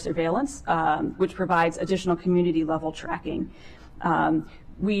wastewater surveillance, which provides additional community level tracking.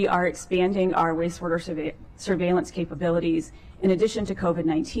 We are expanding our wastewater surveillance capabilities. In addition to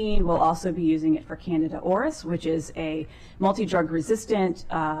COVID-19, we'll also be using it for Candida auris, which is a multi-drug resistant,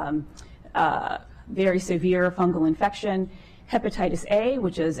 very severe fungal infection, hepatitis A,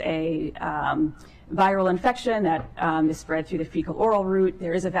 which is a viral infection that is spread through the fecal-oral route.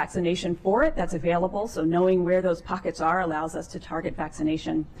 There is a vaccination for it that's available, so knowing where those pockets are allows us to target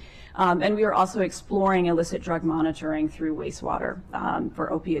vaccination. And we are also exploring illicit drug monitoring through wastewater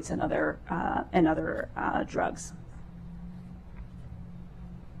for opiates and other drugs.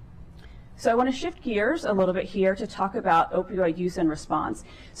 So I want to shift gears a little bit here to talk about opioid use and response.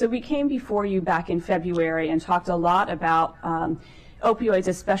 So we came before you back in February and talked a lot about opioids,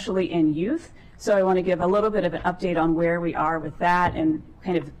 especially in youth. So I want to give a little bit of an update on where we are with that and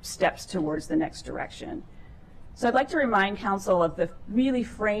kind of steps towards the next direction. So I'd like to remind Council of the really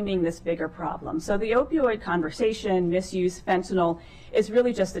framing this bigger problem. So the opioid conversation, misuse, fentanyl, is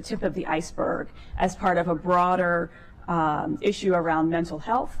really just the tip of the iceberg as part of a broader issue around mental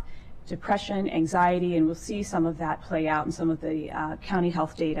health, depression, anxiety, and we'll see some of that play out in some of the county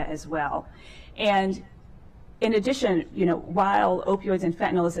health data as well. And in addition, while opioids and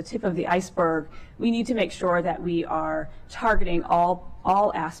fentanyl is the tip of the iceberg, we need to make sure that we are targeting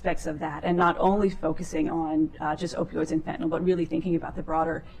all aspects of that and not only focusing on just opioids and fentanyl, but really thinking about the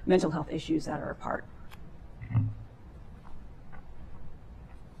broader mental health issues that are a part.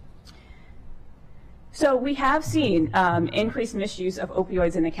 So we have seen increased misuse of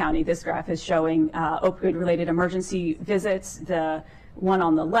opioids in the county. This graph is showing opioid-related emergency visits. The one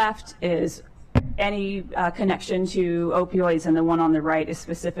on the left is any connection to opioids, and the one on the right is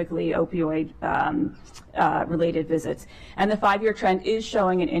specifically opioid related visits. And the 5-year trend is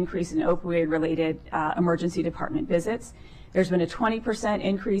showing an increase in opioid related emergency department visits. There's been a 20%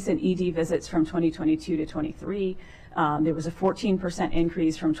 increase in ED visits from 2022 to 23. There was a 14%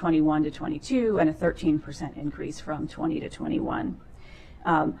 increase from 21 to 22 and a 13% increase from 20 to 21.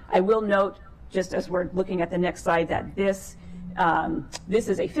 I will note, just as we're looking at the next slide, that this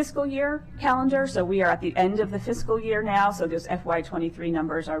is a fiscal year calendar, so we are at the end of the fiscal year now, so those FY23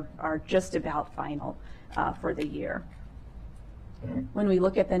 numbers are just about final for the year. When we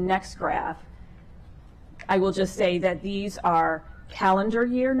look at the next graph, I will just say that these are calendar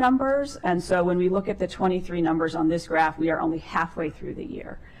year numbers, and so when we look at the 23 numbers on this graph, we are only halfway through the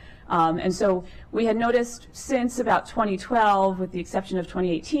year. And so we had noticed since about 2012, with the exception of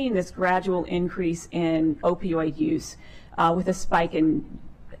 2018, this gradual increase in opioid use with a spike in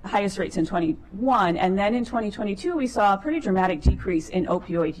highest rates in 21. And then in 2022, we saw a pretty dramatic decrease in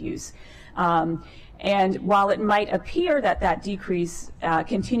opioid use. And while it might appear that that decrease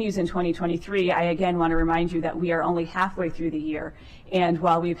continues in 2023, I again want to remind you that we are only halfway through the year. And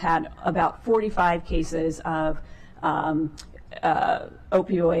while we've had about 45 cases of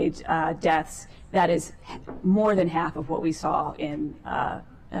opioid deaths, that is more than half of what we saw in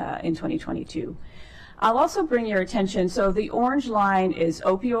 2022. I'll also bring your attention, so the orange line is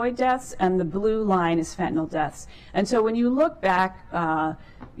opioid deaths and the blue line is fentanyl deaths. And so when you look back,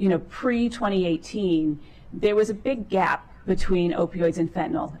 pre-2018, there was a big gap between opioids and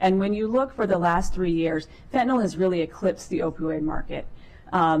fentanyl. And when you look for the last 3 years, fentanyl has really eclipsed the opioid market.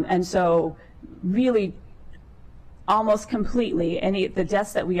 And so really almost completely, the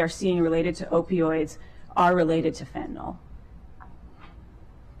deaths that we are seeing related to opioids are related to fentanyl.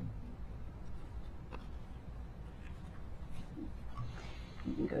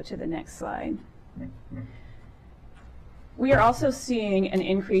 You can go to the next slide. We are also seeing an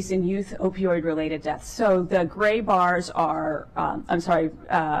increase in youth opioid-related deaths. So the gray bars are,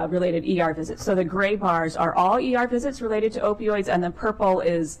 related ER visits. So the gray bars are all ER visits related to opioids, and the purple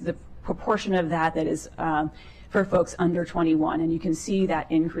is the proportion of that is for folks under 21, and you can see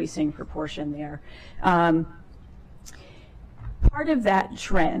that increasing proportion there. Part of that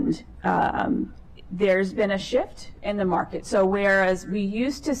trend, there's been a shift in the market. So whereas we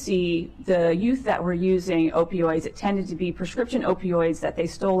used to see the youth that were using opioids, it tended to be prescription opioids that they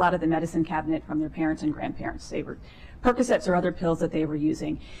stole out of the medicine cabinet from their parents and grandparents. They were Percocets or other pills that they were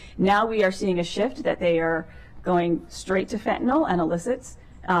using. Now we are seeing a shift that they are going straight to fentanyl and illicits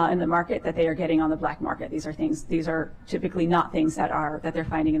in the market that they are getting on the black market. These are typically not things that they're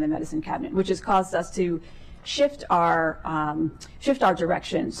finding in the medicine cabinet, which has caused us to shift our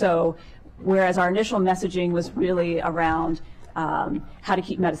direction. So whereas our initial messaging was really around how to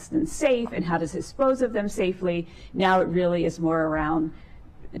keep medicines safe and how to dispose of them safely, now it really is more around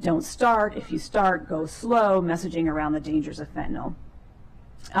don't start. If you start, go slow, messaging around the dangers of fentanyl.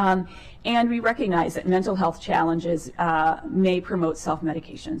 And we recognize that mental health challenges may promote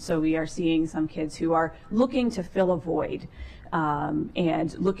self-medication. So we are seeing some kids who are looking to fill a void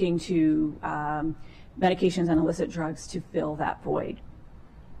and looking to medications and illicit drugs to fill that void.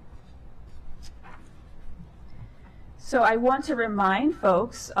 So I want to remind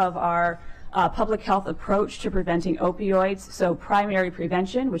folks of our public health approach to preventing opioids. So primary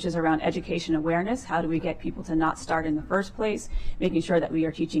prevention, which is around education awareness. How do we get people to not start in the first place? Making sure that we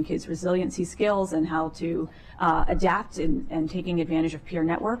are teaching kids resiliency skills and how to adapt and taking advantage of peer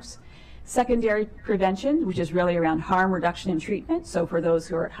networks. Secondary prevention, which is really around harm reduction and treatment. So for those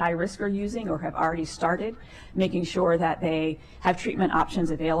who are at high risk or using or have already started, making sure that they have treatment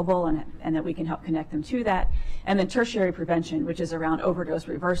options available and that we can help connect them to that. And then tertiary prevention, which is around overdose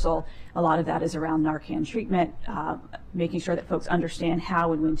reversal. A lot of that is around Narcan treatment, making sure that folks understand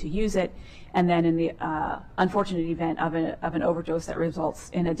how and when to use it. And then in the unfortunate event of an overdose that results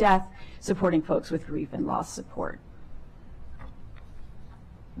in a death, supporting folks with grief and loss support.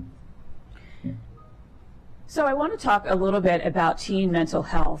 So I want to talk a little bit about teen mental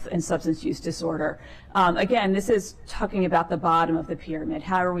health and substance use disorder. Again, this is talking about the bottom of the pyramid.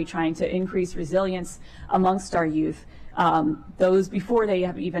 How are we trying to increase resilience amongst our youth, those before they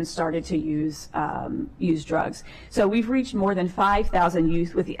have even started to use drugs? So we've reached more than 5,000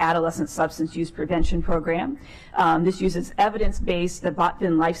 youth with the Adolescent Substance Use Prevention Program. This uses evidence-based, the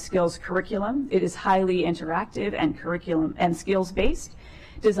Botvin Life Skills curriculum. It is highly interactive and curriculum and skills-based,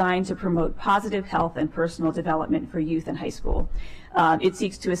 designed to promote positive health and personal development for youth in high school. It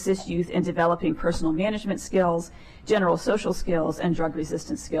seeks to assist youth in developing personal management skills, general social skills, and drug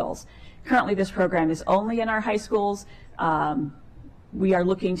resistance skills. Currently, this program is only in our high schools. we are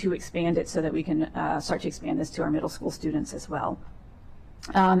looking to expand it so that we can start to expand this to our middle school students as well.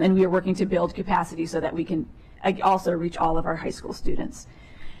 And we are working to build capacity so that we can also reach all of our high school students.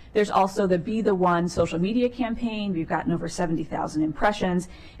 There's also the Be the One social media campaign. We've gotten over 70,000 impressions,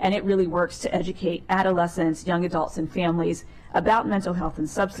 and it really works to educate adolescents, young adults, and families about mental health and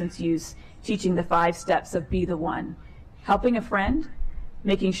substance use, teaching the 5 steps of Be the One: helping a friend,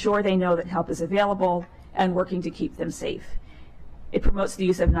 making sure they know that help is available, and working to keep them safe. It promotes the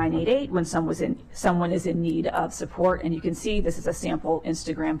use of 988 when someone is in need of support, and you can see this is a sample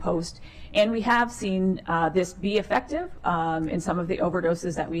Instagram post. And we have seen this be effective in some of the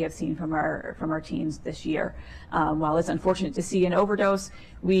overdoses that we have seen from our teens this year. While it's unfortunate to see an overdose,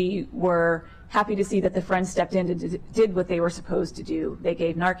 we were happy to see that the friends stepped in and did what they were supposed to do. They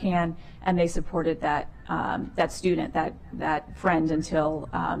gave Narcan, and they supported that student, that friend, until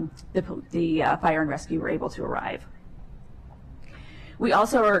the fire and rescue were able to arrive. We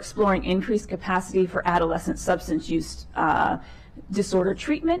also are exploring increased capacity for adolescent substance use disorder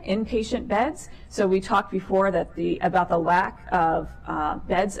treatment inpatient beds. So we talked before about the lack of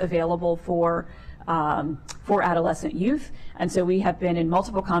beds available for adolescent youth, and so we have been in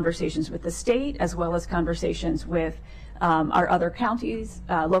multiple conversations with the state as well as conversations with our other counties,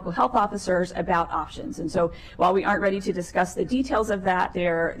 local health officers about options. And so while we aren't ready to discuss the details of that,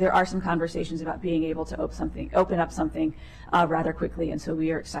 there are some conversations about being able to open up something rather quickly, and so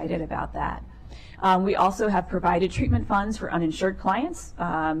we are excited about that. We also have provided treatment funds for uninsured clients,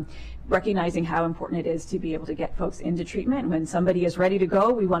 recognizing how important it is to be able to get folks into treatment. When somebody is ready to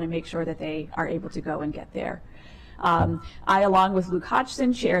go, we want to make sure that they are able to go and get there. I, along with Luke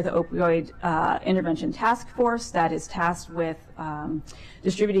Hodgson, chair the Opioid Intervention Task Force that is tasked with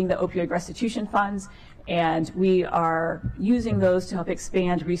distributing the opioid restitution funds, and we are using those to help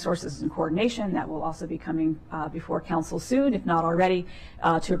expand resources and coordination. That will also be coming before council soon, if not already,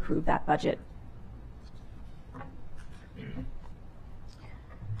 to approve that budget.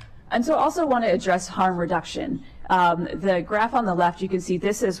 And so I also want to address harm reduction. The graph on the left, you can see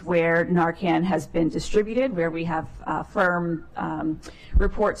this is where Narcan has been distributed, where we have firm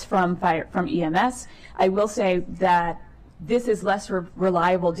reports from EMS. I will say that this is less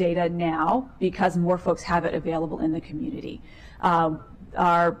reliable data now because more folks have it available in the community.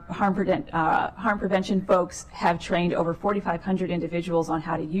 Our harm prevention folks have trained over 4,500 individuals on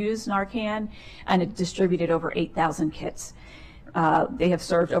how to use Narcan, and it distributed over 8,000 kits. They have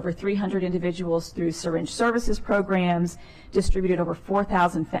served over 300 individuals through syringe services programs, distributed over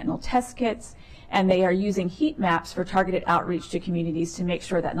 4,000 fentanyl test kits, and they are using heat maps for targeted outreach to communities to make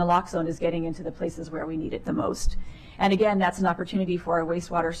sure that naloxone is getting into the places where we need it the most. And again, that's an opportunity for our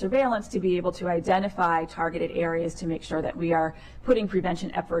wastewater surveillance to be able to identify targeted areas to make sure that we are putting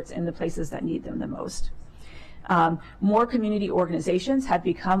prevention efforts in the places that need them the most. More community organizations have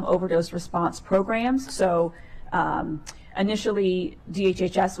become overdose response programs. So initially,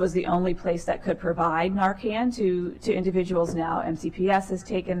 DHHS was the only place that could provide Narcan to individuals. Now MCPS has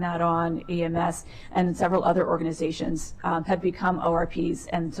taken that on, EMS, and several other organizations have become ORPs,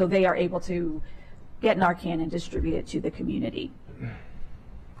 and so they are able to get Narcan and distribute it to the community.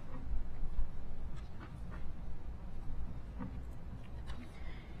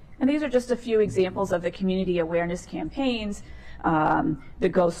 And these are just a few examples of the community awareness campaigns. The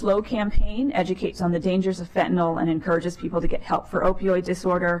Go Slow campaign educates on the dangers of fentanyl and encourages people to get help for opioid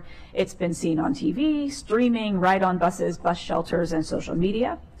disorder. It's been seen on TV, streaming, ride-on buses, bus shelters, and social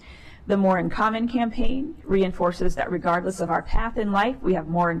media. The More in Common campaign reinforces that regardless of our path in life, we have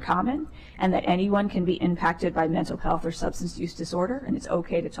more in common, and that anyone can be impacted by mental health or substance use disorder, and it's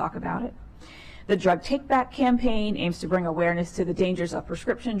okay to talk about it. The Drug Take Back campaign aims to bring awareness to the dangers of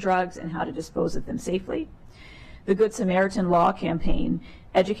prescription drugs and how to dispose of them safely. The Good Samaritan Law campaign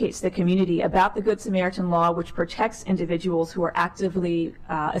educates the community about the Good Samaritan Law, which protects individuals who are actively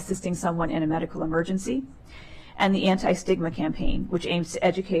assisting someone in a medical emergency. And the Anti-Stigma campaign, which aims to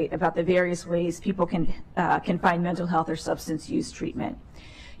educate about the various ways people can find mental health or substance use treatment.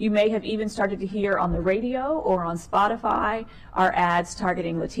 You may have even started to hear on the radio or on Spotify our ads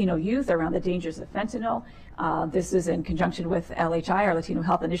targeting Latino youth around the dangers of fentanyl. This is in conjunction with LHI, our Latino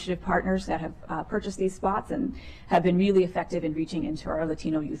Health Initiative partners that have purchased these spots and have been really effective in reaching into our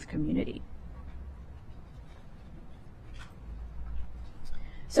Latino youth community.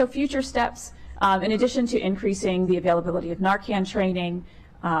 So future steps, in addition to increasing the availability of Narcan training,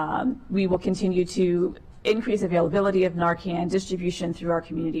 we will continue to increase availability of Narcan distribution through our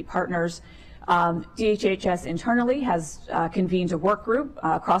community partners. DHHS internally has convened a work group,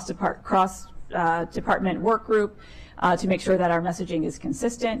 cross-department work group, to make sure that our messaging is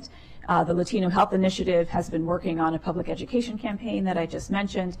consistent. The Latino Health Initiative has been working on a public education campaign that I just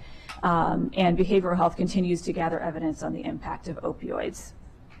mentioned, and behavioral health continues to gather evidence on the impact of opioids.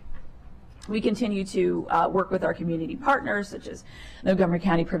 We continue to work with our community partners, such as Montgomery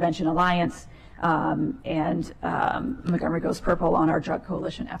County Prevention Alliance and Montgomery Goes Purple on our drug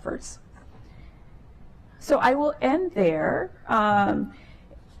coalition efforts. So I will end there.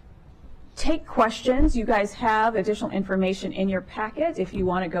 Take questions. You guys have additional information in your packet. If you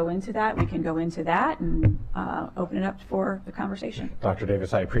want to go into that, we can go into that and open it up for the conversation. Dr.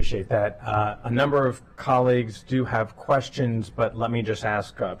 Davis, I appreciate that. A number of colleagues do have questions, but let me just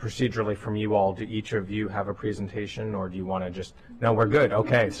ask procedurally from you all, do each of you have a presentation, or do you want to just, no, we're good.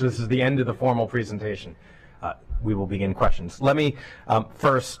 Okay, so this is the end of the formal presentation. We will begin questions. Let me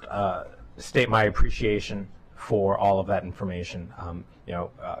first state my appreciation for all of that information.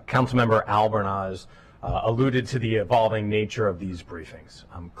 Councilmember Albornoz alluded to the evolving nature of these briefings.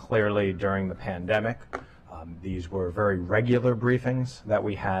 Clearly, during the pandemic, these were very regular briefings that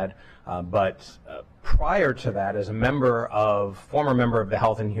we had, but prior to that, as a former member of the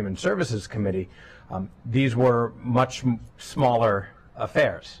Health and Human Services Committee, these were much smaller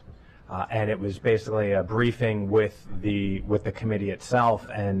affairs. And it was basically a briefing with the committee itself,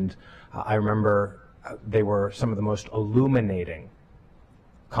 and I remember they were some of the most illuminating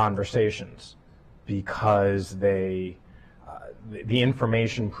conversations because the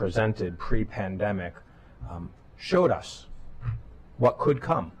information presented pre-pandemic showed us what could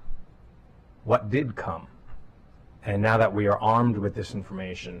come, what did come. And now that we are armed with this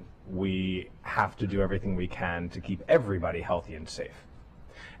information, we have to do everything we can to keep everybody healthy and safe.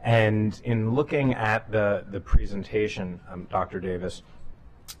 And in looking at the presentation, Dr. Davis,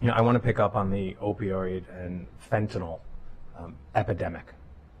 I want to pick up on the opioid and fentanyl epidemic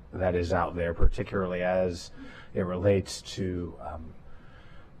that is out there, particularly as it relates to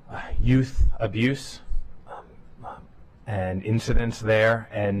youth abuse and incidents there,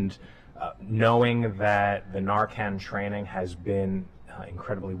 and knowing that the Narcan training has been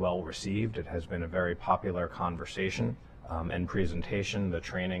incredibly well received. It has been a very popular conversation and presentation, the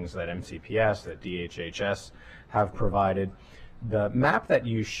trainings that MCPS, that DHHS have provided. The map that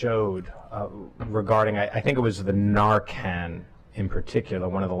you showed regarding, I think it was the Narcan in particular,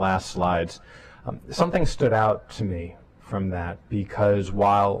 one of the last slides, something stood out to me from that, because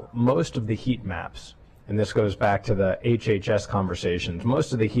while most of the heat maps, and this goes back to the HHS conversations,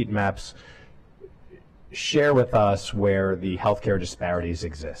 most of the heat maps share with us where the healthcare disparities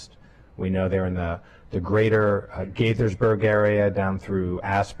exist. We know they're in the greater Gaithersburg area down through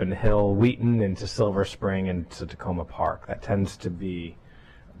Aspen Hill, Wheaton, into Silver Spring, and to Tacoma Park. That tends to be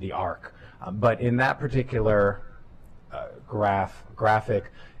the arc. But in that particular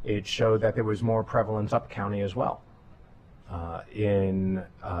graphic, it showed that there was more prevalence up county as well. In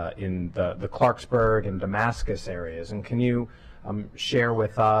the Clarksburg and Damascus areas. And can you share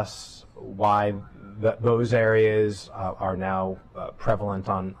with us why those areas are now prevalent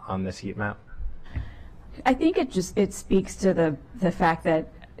on this heat map? I think it speaks to the fact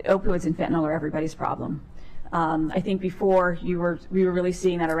that opioids and fentanyl are everybody's problem. I think before we were really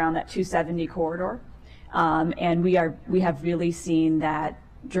seeing that around that 270 corridor, and we have really seen that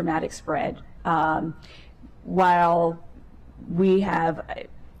dramatic spread. While it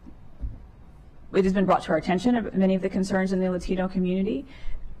has been brought to our attention of many of the concerns in the Latino community,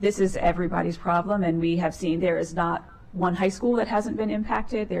 this is everybody's problem, and we have seen there is not one high school that hasn't been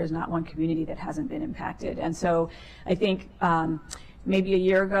impacted. There is not one community that hasn't been impacted. And so I think maybe a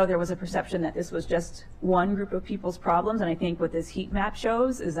year ago there was a perception that this was just one group of people's problems, and I think what this heat map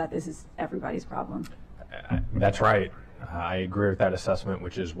shows is that this is everybody's problem. That's right. I agree with that assessment,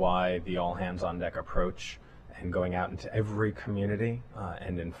 which is why the all-hands-on-deck approach and going out into every community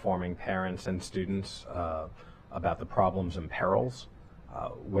and informing parents and students about the problems and perils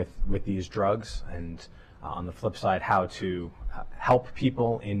with these drugs, and on the flip side, how to help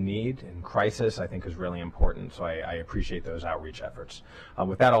people in need, in crisis, I think is really important. So I appreciate those outreach efforts.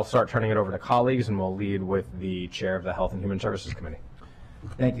 With that, I'll start turning it over to colleagues, and we'll lead with the chair of the Health and Human Services Committee.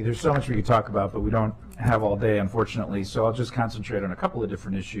 Thank you. There's so much we could talk about, but we don't have all day, unfortunately, so I'll just concentrate on a couple of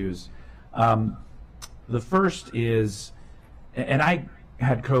different issues. The first is, and I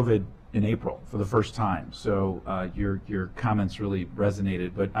had COVID in April for the first time, so your comments really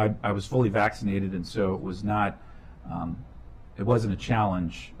resonated, but I was fully vaccinated, and so it was not, it wasn't a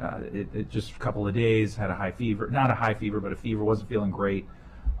challenge. It just a couple of days, had a high fever, not a high fever, but a fever, wasn't feeling great.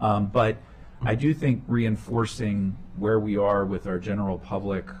 But I do think reinforcing where we are with our general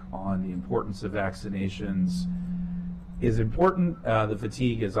public on the importance of vaccinations is important. The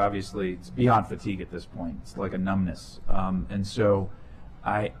fatigue is obviously, it's beyond fatigue at this point. It's like a numbness. And so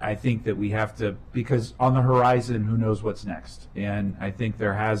I think that we have to, because on the horizon, who knows what's next? And I think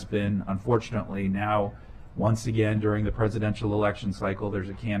there has been, unfortunately, now, once again, during the presidential election cycle, there's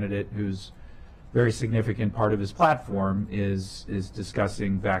a candidate whose very significant part of his platform is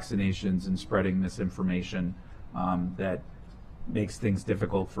discussing vaccinations and spreading misinformation that makes things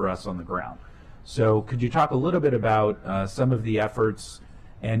difficult for us on the ground. So could you talk a little bit about some of the efforts,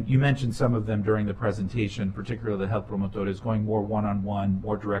 and you mentioned some of them during the presentation, particularly the health promotores, going more one-on-one,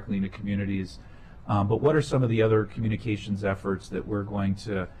 more directly into communities. But what are some of the other communications efforts that we're going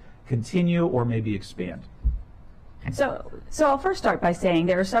to continue or maybe expand? So I'll first start by saying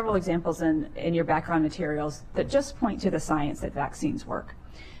there are several examples in your background materials that just point to the science that vaccines work.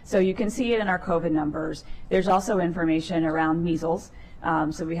 So you can see it in our COVID numbers. There's also information around measles.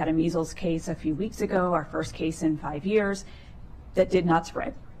 So we had a measles case a few weeks ago, our first case in 5 years, that did not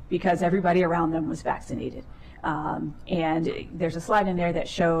spread because everybody around them was vaccinated. And there's a slide in there that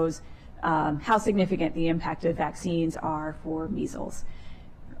shows how significant the impact of vaccines are for measles.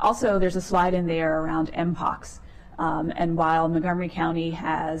 Also, there's a slide in there around Mpox. And while Montgomery County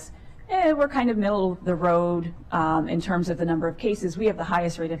has, we're kind of middle of the road in terms of the number of cases, we have the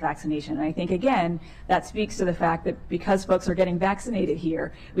highest rate of vaccination. And I think, again, that speaks to the fact that because folks are getting vaccinated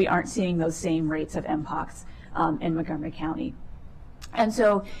here, we aren't seeing those same rates of Mpox in Montgomery County. And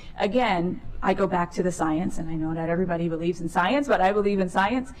so, again, I go back to the science, and I know not everybody believes in science, but I believe in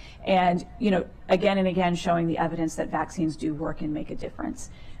science. And, you know, again and again, showing the evidence that vaccines do work and make a difference.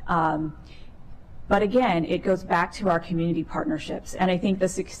 But again, it goes back to our community partnerships. And I think the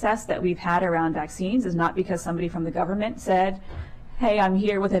success that we've had around vaccines is not because somebody from the government said, hey, I'm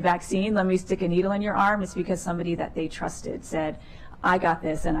here with a vaccine, let me stick a needle in your arm. It's because somebody that they trusted said, I got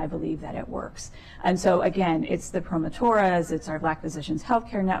this and I believe that it works. And so again, it's the Promotoras, it's our Black Physicians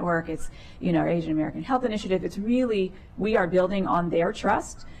Healthcare Network, it's, you know, our Asian American Health Initiative. It's really, we are building on their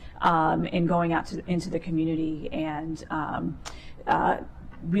trust in going out into the community and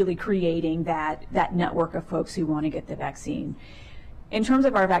really creating that network of folks who want to get the vaccine. In terms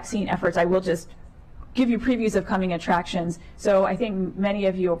of our vaccine efforts, I will just give you previews of coming attractions. So I think many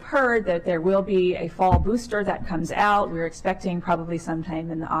of you have heard that there will be a fall booster that comes out. We're expecting probably sometime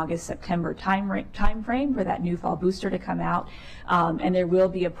in the August-September time frame for that new fall booster to come out. And there will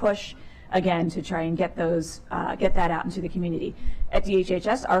be a push again to try and get those get that out into the community. At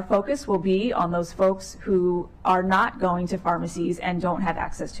DHHS, our focus will be on those folks who are not going to pharmacies and don't have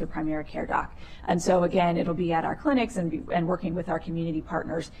access to a primary care doc. And so again, it'll be at our clinics and working with our community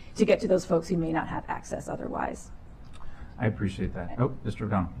partners to get to those folks who may not have access otherwise. I appreciate that. Oh, Mr.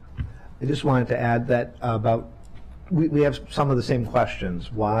 O'Donnell. I just wanted to add that we have some of the same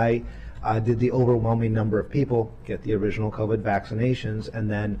questions. Why did the overwhelming number of people get the original COVID vaccinations,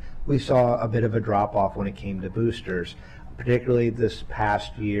 and then we saw a bit of a drop-off when it came to boosters, particularly this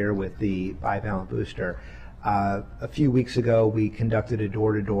past year with the bivalent booster. A few weeks ago, we conducted a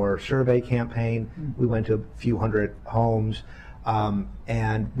door-to-door survey campaign. We went to a few hundred homes,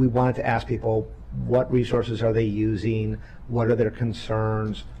 and we wanted to ask people, what resources are they using? What are their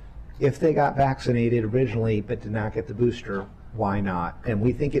concerns? If they got vaccinated originally but did not get the booster, why not? And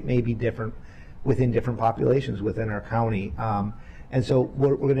we think it may be different within different populations within our county. And so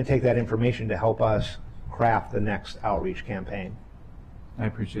we're going to take that information to help us craft the next outreach campaign. I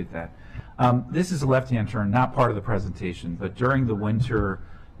appreciate that. This is a left-hand turn, not part of the presentation, but during the winter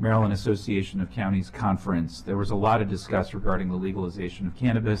Maryland Association of Counties conference, there was a lot of discuss regarding the legalization of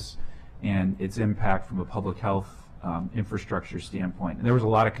cannabis and its impact from a public health infrastructure standpoint. And there was a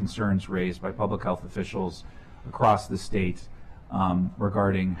lot of concerns raised by public health officials across the state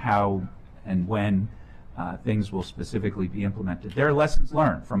regarding how and when things will specifically be implemented. There are lessons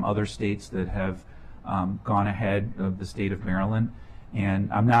learned from other states that have gone ahead of the state of Maryland,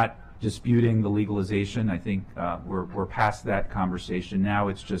 and I'm not disputing the legalization. I think we're past that conversation now.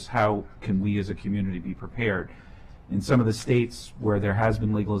 It's just how can we as a community be prepared. In some of the states where there has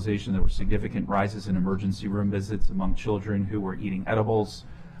been legalization, there were significant rises in emergency room visits among children who were eating edibles.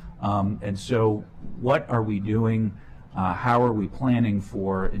 And so what are we doing? How are we planning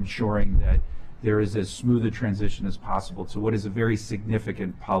for ensuring that there is as smooth a transition as possible to what is a very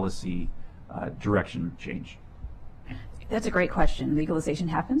significant policy direction change? That's a great question. Legalization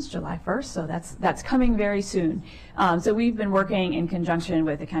happens July 1st, so that's coming very soon. So we've been working in conjunction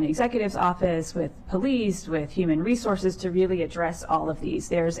with the county executive's office, with police, with human resources to really address all of these.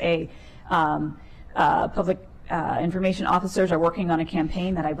 There's a public information officers are working on a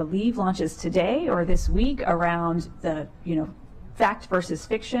campaign that I believe launches today or this week around the fact versus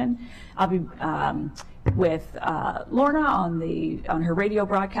fiction. I'll be with Lorna on her radio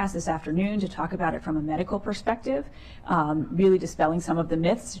broadcast this afternoon to talk about it from a medical perspective, really dispelling some of the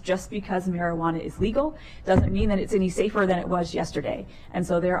myths. Just because marijuana is legal doesn't mean that it's any safer than it was yesterday. And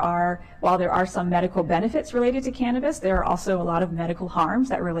so while there are some medical benefits related to cannabis, there are also a lot of medical harms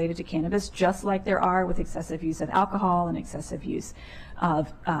that are related to cannabis, just like there are with excessive use of alcohol and excessive use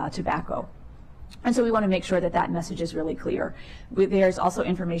of tobacco. And so we want to make sure that that message is really clear. There's also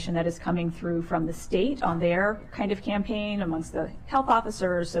information that is coming through from the state on their kind of campaign amongst the health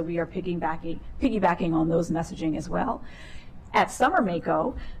officers, so we are piggybacking on those messaging as well. At Summer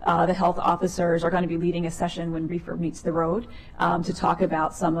Mako, the health officers are going to be leading a session when Reefer Meets the Road to talk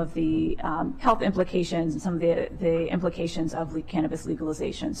about some of the health implications and some of the implications of cannabis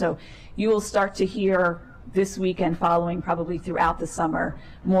legalization. So you will start to hear this week and following, probably throughout the summer,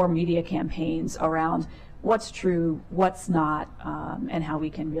 more media campaigns around what's true, what's not, and how we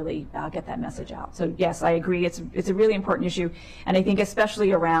can really get that message out. So yes, I agree, it's a really important issue, and I think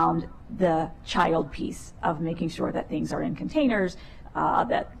especially around the child piece of making sure that things are in containers,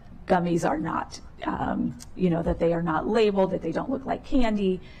 that gummies are not, that they are not labeled, that they don't look like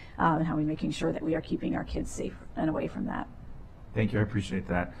candy, and how we're making sure that we are keeping our kids safe and away from that. Thank you, I appreciate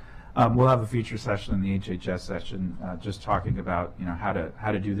that. We'll have a feature session in the HHS session just talking about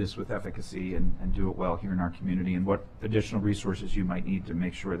how to do this with efficacy and do it well here in our community, and what additional resources you might need to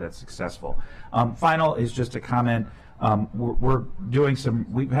make sure that's successful. Final is just a comment.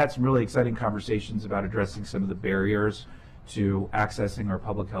 We've had some really exciting conversations about addressing some of the barriers to accessing our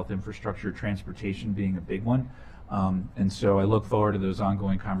public health infrastructure, transportation being a big one. And so I look forward to those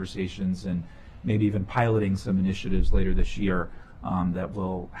ongoing conversations and maybe even piloting some initiatives later this year that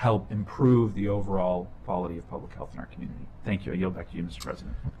will help improve the overall quality of public health in our community. Thank you. I yield back to you, Mr.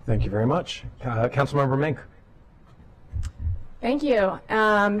 President. Thank you very much. Councilmember Mink. Thank you.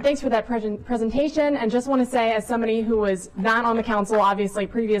 Thanks for that presentation. And just want to say, as somebody who was not on the council, obviously,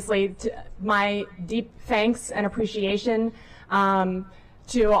 previously, my deep thanks and appreciation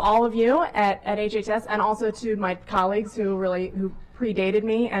to all of you at HHS, and also to my colleagues who predated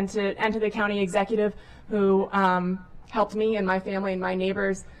me, and to the county executive who helped me and my family and my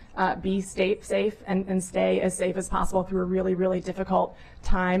neighbors be safe and stay as safe as possible through a really, really difficult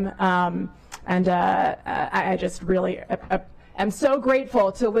time. I just really am so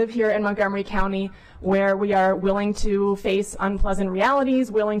grateful to live here in Montgomery County, where we are willing to face unpleasant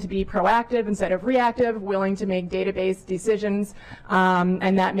realities, willing to be proactive instead of reactive, willing to make data-based decisions,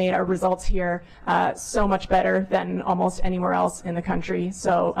 and that made our results here so much better than almost anywhere else in the country.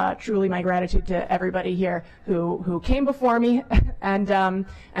 So truly my gratitude to everybody here who came before me and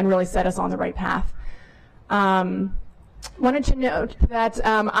really set us on the right path. Wanted to note that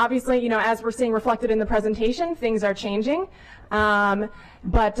obviously, as we're seeing reflected in the presentation, things are changing.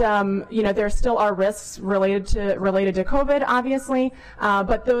 But there still are risks related to COVID, obviously,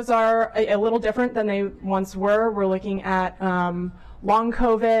 but those are a little different than they once were. We're looking at long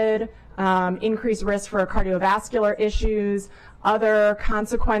COVID, increased risk for cardiovascular issues, other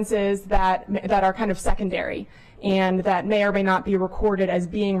consequences that are kind of secondary, and that may or may not be recorded as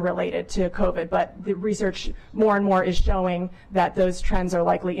being related to COVID, but the research more and more is showing that those trends are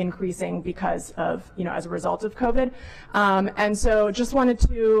likely increasing because of, as a result of COVID. And so just wanted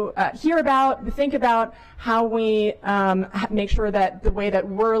to think about how we make sure that the way that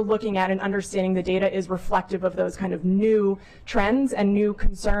we're looking at and understanding the data is reflective of those kind of new trends and new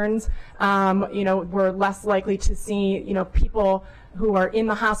concerns. We're less likely to see, people who are in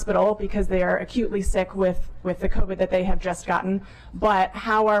the hospital because they are acutely sick with the COVID that they have just gotten, but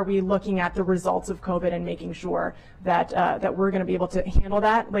how are we looking at the results of COVID and making sure that we're going to be able to handle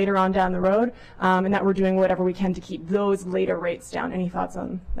that later on down the road, and that we're doing whatever we can to keep those later rates down. Any thoughts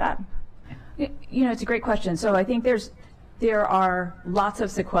on that? It's a great question. So I think there are lots of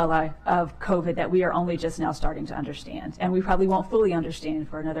sequelae of COVID that we are only just now starting to understand, and we probably won't fully understand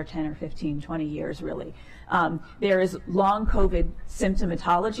for another 10 or 15, 20 years, really. There is long COVID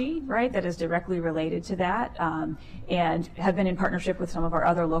symptomatology, right, that is directly related to that, and have been in partnership with some of our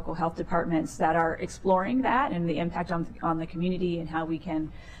other local health departments that are exploring that and the impact on the community, and how we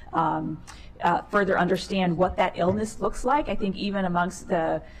can further understand what that illness looks like. I think even amongst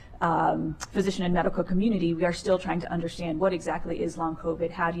the physician and medical community, we are still trying to understand what exactly is long COVID,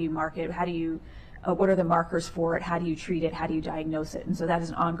 how do you mark it, what are the markers for it, how do you treat it, how do you diagnose it? And so that is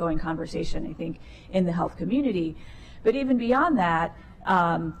an ongoing conversation, I think, in the health community. But even beyond that,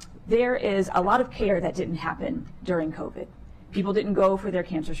 there is a lot of care that didn't happen during COVID. people didn't go for their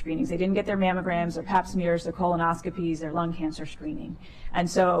cancer screenings. They didn't get their mammograms, their pap smears, their colonoscopies, their lung cancer screening. And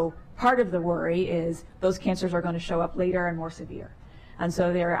so part of the worry is those cancers are going to show up later and more severe. And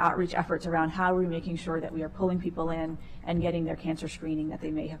so there are outreach efforts around how we're making sure that we are pulling people in and getting their cancer screening that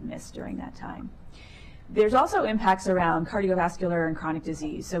they may have missed during that time. There's also impacts around cardiovascular and chronic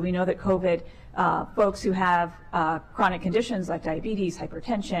disease. So we know that COVID, folks who have chronic conditions like diabetes,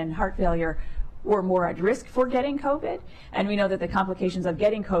 hypertension, heart failure, were more at risk for getting COVID, and we know that the complications of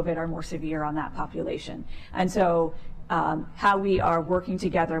getting COVID are more severe on that population. And so how we are working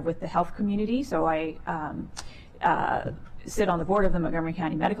together with the health community, so I sit on the board of the Montgomery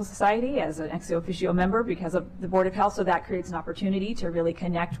County Medical Society as an ex officio member because of the Board of Health, so that creates an opportunity to really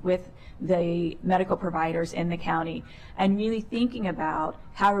connect with the medical providers in the county and really thinking about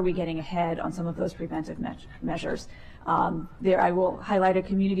how are we getting ahead on some of those preventive measures. There I will highlight a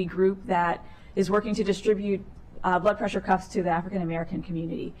community group that is working to distribute blood pressure cuffs to the African American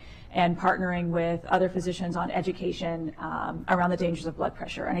community and partnering with other physicians on education around the dangers of blood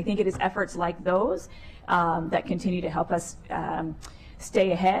pressure. And I think it is efforts like those that continue to help us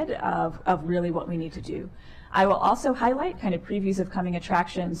stay ahead of really what we need to do. I will also highlight kind of previews of coming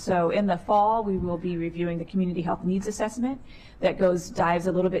attractions. So in the fall, we will be reviewing the Community Health Needs Assessment that dives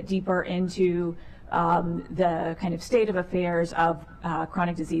a little bit deeper into the kind of state of affairs of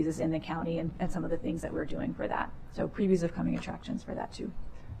chronic diseases in the county and some of the things that we're doing for that. So previews of coming attractions for that too.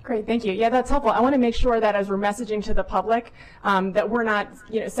 Great, thank you. Yeah, that's helpful. I want to make sure that as we're messaging to the public, that we're not,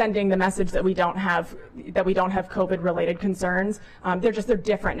 sending the message that we don't have COVID-related concerns. They're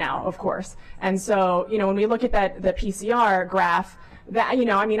different now, of course. And so, when we look at the PCR graph, that I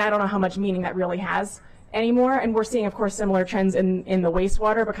don't know how much meaning that really has anymore, and we're seeing, of course, similar trends in the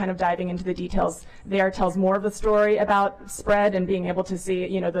wastewater, but kind of diving into the details there tells more of the story about spread and being able to see,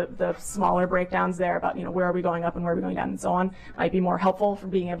 the smaller breakdowns there about, where are we going up and where are we going down and so on might be more helpful for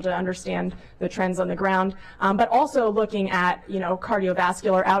being able to understand the trends on the ground. But also looking at,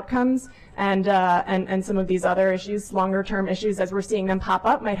 cardiovascular outcomes and some of these other issues, longer term issues, as we're seeing them pop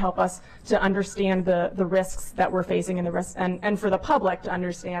up, might help us to understand the risks that we're facing and the risks, and for the public to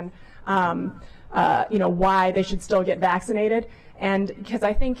understand why they should still get vaccinated. And because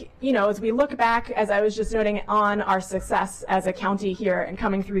I think, as we look back, as I was just noting, on our success as a county here and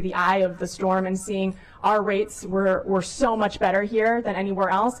coming through the eye of the storm and seeing our rates were so much better here than anywhere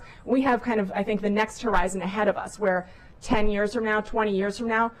else, we have kind of, I think, the next horizon ahead of us where 10 years from now, 20 years from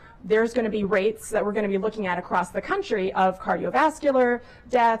now, there's going to be rates that we're going to be looking at across the country of cardiovascular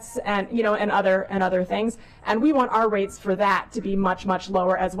deaths and and other things, and we want our rates for that to be much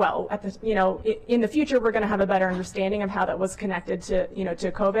lower as well. At the in the future, we're going to have a better understanding of how that was connected to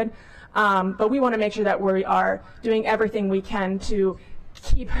to COVID, but we want to make sure that we are doing everything we can to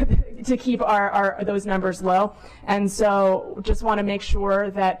keep our those numbers low. And so just want to make sure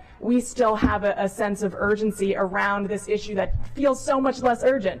that we still have a sense of urgency around this issue that feels so much less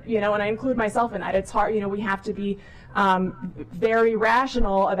urgent, and I include myself in that. It's hard, we have to be very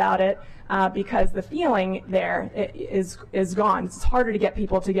rational about it because the feeling there is gone. It's harder to get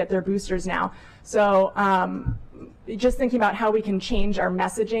people to get their boosters now. So just thinking about how we can change our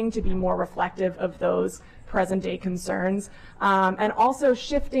messaging to be more reflective of those present day concerns, and also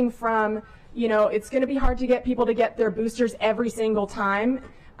shifting from, it's going to be hard to get people to get their boosters every single time.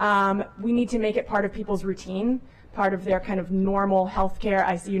 We need to make it part of people's routine, part of their kind of normal health care.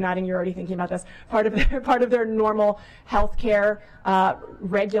 I see you nodding, you're already thinking about this. Part of their normal health care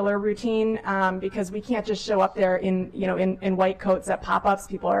regular routine, because we can't just show up there in white coats at pop-ups.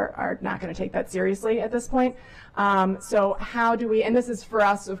 People are not going to take that seriously at this point. So how do we, and this is for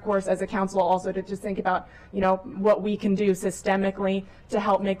us, of course, as a council also to just think about, what we can do systemically to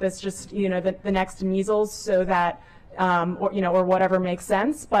help make this just, the next measles, so that, or whatever makes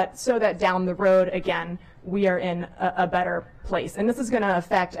sense, but so that down the road, again, we are in a better place. And this is going to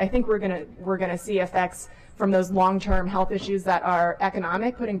affect, I think we're going to see effects from those long-term health issues that are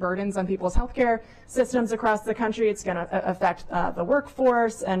economic, putting burdens on people's healthcare systems across the country. It's going to affect the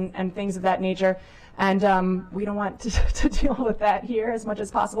workforce and things of that nature. And we don't want to deal with that here as much as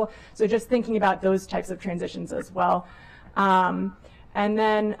possible. So just thinking about those types of transitions as well. And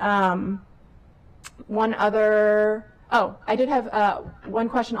then one other, I did have one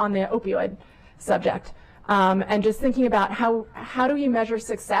question on the opioid subject. And just thinking about how do we measure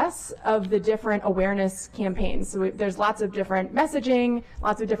success of the different awareness campaigns? So there's lots of different messaging,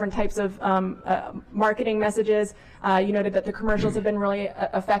 lots of different types of marketing messages. You noted that the commercials have been really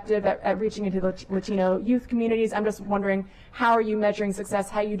effective at reaching into the Latino youth communities. I'm just wondering, how are you measuring success?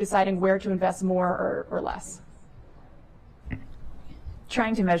 How are you deciding where to invest more or less?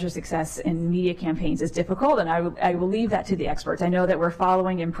 trying to measure success in media campaigns is difficult, and I will leave that to the experts. I know that we're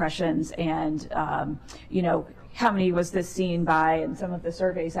following impressions and, you know, how many was this seen by, and some of the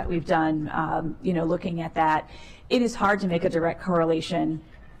surveys that we've done, you know, looking at that. It is hard to make a direct correlation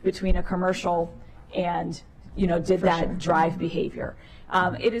between a commercial and, you know, did that drive behavior.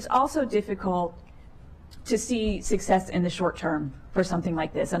 It is also difficult to see success in the short term for something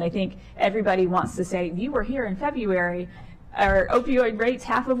like this. And I think everybody wants to say, you were here in February, are opioid rates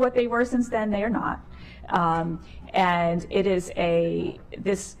half of what they were since then? They are not. And it is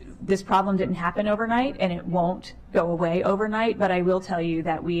this problem didn't happen overnight, and it won't go away overnight, but I will tell you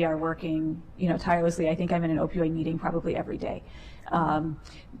that we are working, you know, tirelessly. I think I'm in an opioid meeting probably every day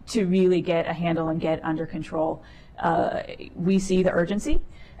to really get a handle and get under control. We see the urgency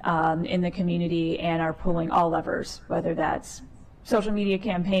in the community and are pulling all levers, whether that's social media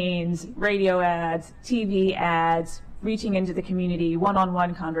campaigns, radio ads, TV ads, reaching into the community,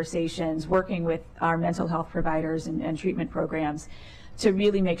 one-on-one conversations, working with our mental health providers and treatment programs to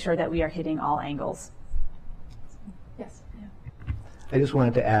really make sure that we are hitting all angles. Yes. I just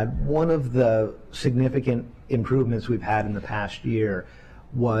wanted to add, one of the significant improvements we've had in the past year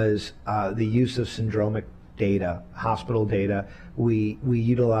was the use of syndromic data, hospital data. We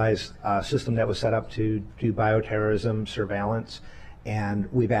utilize a system that was set up to do bioterrorism surveillance,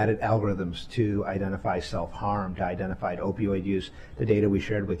 and we've added algorithms to identify self-harm, to identify opioid use, the data we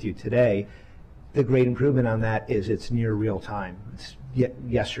shared with you today. The great improvement on that is it's near real time. It's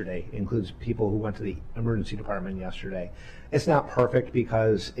yesterday. It includes people who went to the emergency department yesterday. It's not perfect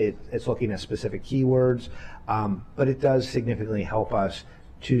because it's looking at specific keywords, but it does significantly help us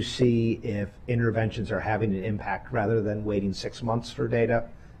to see if interventions are having an impact. Rather than waiting 6 months for data,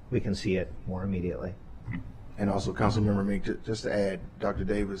 we can see it more immediately. And also, Councilmember Meek, just to add, Dr.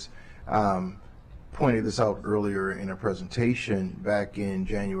 Davis pointed this out earlier in a presentation back in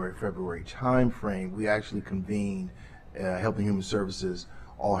January, February timeframe. We actually convened Health and Human Services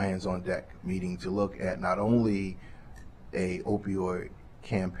all hands on deck meeting to look at not only a opioid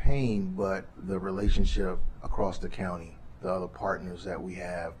campaign, but the relationship across the county, the other partners that we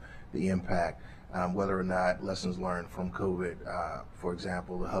have, the impact, whether or not lessons learned from COVID, for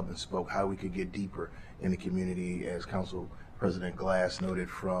example, the hub and spoke, how we could get deeper in the community, as Council President Glass noted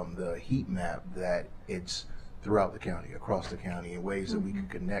from the heat map, that it's throughout the county, across the county, in ways that we can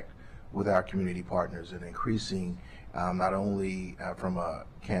connect with our community partners and increasing not only from a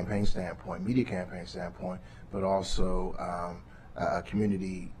campaign standpoint, media campaign standpoint, but also a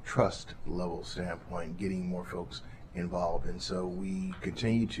community trust level standpoint, getting more folks involved. And so we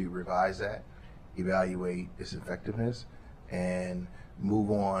continue to revise that, evaluate its effectiveness, and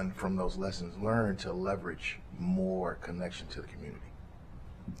move on from those lessons learned to leverage more connection to the community.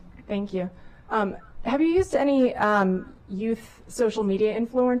 Thank you. Have you used any youth social media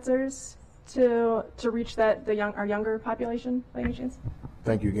influencers to reach our younger population by any chance?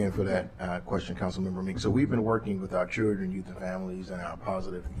 Thank you again for that question, Councilmember Meek. So we've been working with our children, youth and families, and our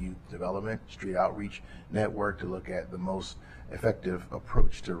Positive Youth Development Street Outreach Network to look at the most effective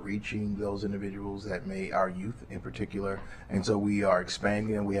approach to reaching those individuals that our youth in particular. And so we are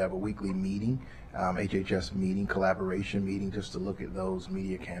expanding, and we have a weekly meeting, HHS meeting, collaboration meeting, just to look at those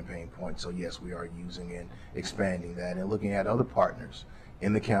media campaign points. So yes, we are using and expanding that and looking at other partners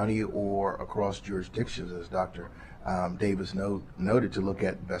in the county or across jurisdictions, as Dr. Davis noted, to look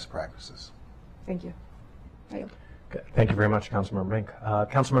at best practices. Thank you. Okay. Thank you very much, Councilmember Mink.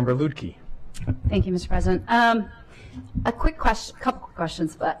 Councilmember Luedtke. Thank you, Mr. President. A quick question, couple of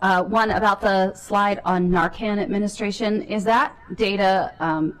questions, but one about the slide on Narcan administration. Is that data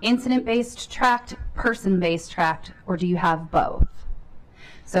incident-based tracked, person-based tracked, or do you have both?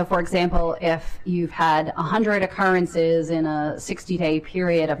 So, for example, if you've had 100 occurrences in a 60-day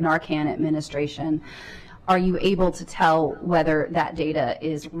period of Narcan administration, are you able to tell whether that data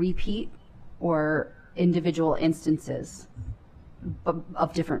is repeat or individual instances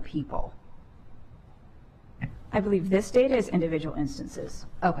of different people? I believe this data is individual instances.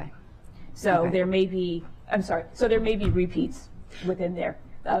 Okay. So Okay. there may be, so there may be repeats within there.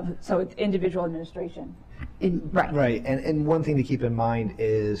 So it's individual administration. Right. Right, and one thing to keep in mind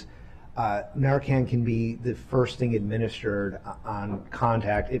is Narcan can be the first thing administered on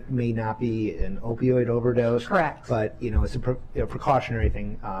contact. It may not be an opioid overdose. Correct. But, it's a precautionary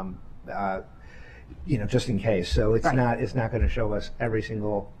thing, just in case. So it's Right. not going to show us every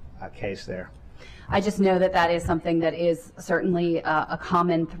single case there. I just know that that is something that is certainly a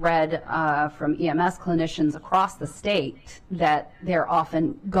common thread from EMS clinicians across the state, that they're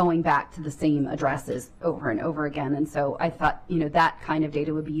often going back to the same addresses over and over again. And so I thought, that kind of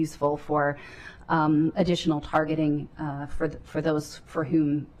data would be useful for additional targeting for those for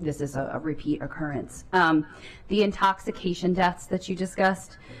whom this is a repeat occurrence. The intoxication deaths that you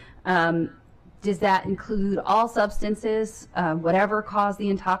discussed, does that include all substances, whatever caused the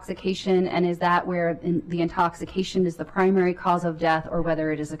intoxication, and is that where the intoxication is the primary cause of death, or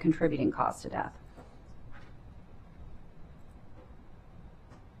whether it is a contributing cause to death?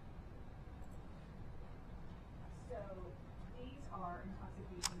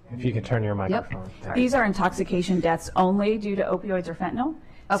 If you could turn your microphone. Yep. These are intoxication deaths only due to opioids or fentanyl.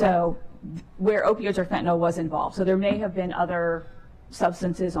 Okay. So where opioids or fentanyl was involved. So there may have been other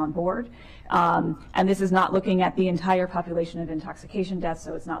substances on board. And this is not looking at the entire population of intoxication deaths,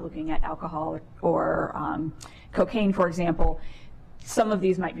 so it's not looking at alcohol or cocaine, for example. Some of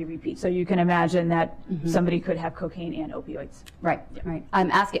these might be repeats. So you can imagine that somebody could have cocaine and opioids. Right, right.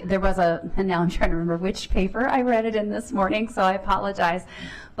 I'm asking, there was and now I'm trying to remember which paper I read it in this morning, so I apologize.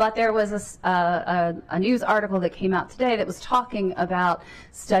 But there was a news article that came out today that was talking about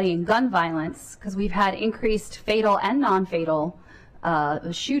studying gun violence, because we've had increased fatal and non-fatal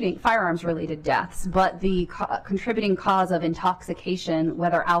firearms-related deaths, but the contributing cause of intoxication,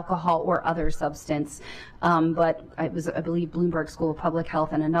 whether alcohol or other substance, but it was, I believe, Bloomberg School of Public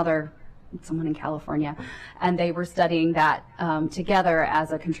Health and someone in California, and they were studying that together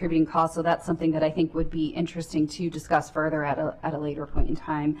as a contributing cause. So that's something that I think would be interesting to discuss further at a later point in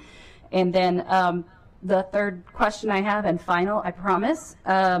time. And then the third question I have, and final, I promise,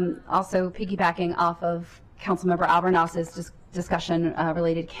 also piggybacking off of Councilmember Albornoz's discussion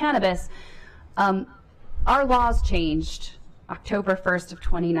related to cannabis, our laws changed October 1st of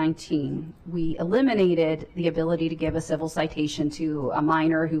 2019. We eliminated the ability to give a civil citation to a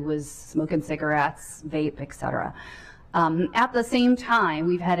minor who was smoking cigarettes, vape, etc. At the same time,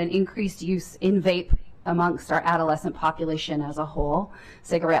 we've had an increased use in vape amongst our adolescent population as a whole.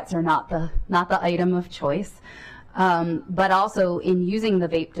 Cigarettes are not the item of choice. But also in using the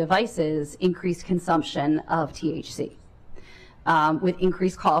vape devices, increased consumption of THC. With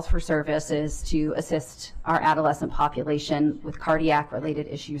increased calls for services to assist our adolescent population with cardiac-related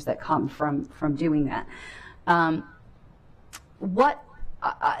issues that come from doing that. I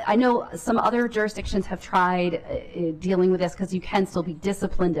know some other jurisdictions have tried dealing with this, because you can still be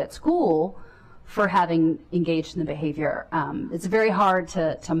disciplined at school for having engaged in the behavior. It's very hard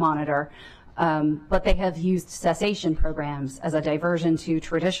to monitor. But they have used cessation programs as a diversion to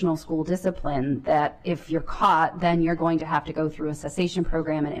traditional school discipline, that if you're caught, then you're going to have to go through a cessation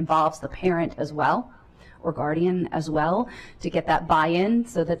program, and it involves the parent as well, or guardian as well, to get that buy-in,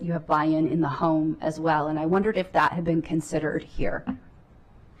 so that you have buy-in in the home as well. And I wondered if that had been considered here.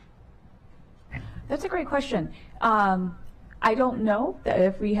 That's a great question. I don't know that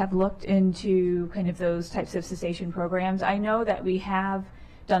if we have looked into kind of those types of cessation programs. I know that we have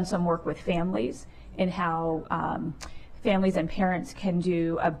done some work with families in how families and parents can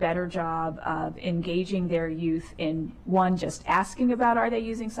do a better job of engaging their youth in, one, just asking about, are they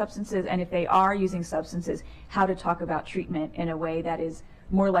using substances, and if they are using substances, how to talk about treatment in a way that is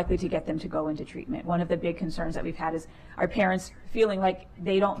more likely to get them to go into treatment. One of the big concerns that we've had is our parents feeling like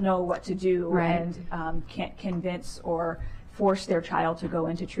they don't know what to do, right, and can't convince or force their child to go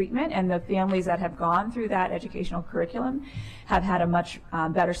into treatment, and the families that have gone through that educational curriculum have had a much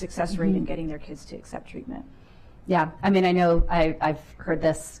better success rate in getting their kids to accept treatment. Yeah, I mean, I know I've heard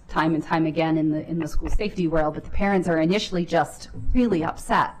this time and time again in the school safety world, but the parents are initially just really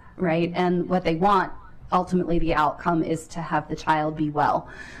upset, right? And what they want, ultimately, the outcome is to have the child be well,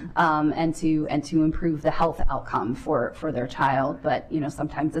 and to improve the health outcome for their child. But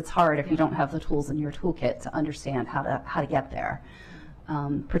sometimes it's hard if you don't have the tools in your toolkit to understand how to get there,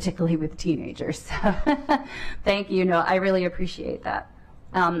 particularly with teenagers. Thank you. No, I really appreciate that.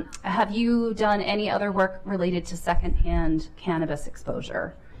 Have you done any other work related to secondhand cannabis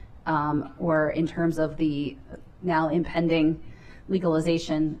exposure, or in terms of the now impending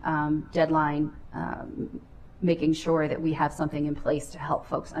legalization deadline, making sure that we have something in place to help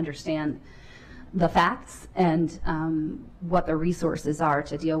folks understand the facts and what the resources are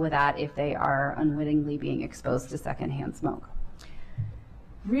to deal with that if they are unwittingly being exposed to secondhand smoke?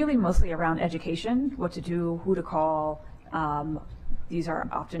 Really mostly around education, what to do, who to call. These are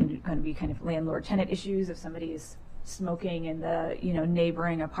often going to be kind of landlord-tenant issues if somebody is smoking in the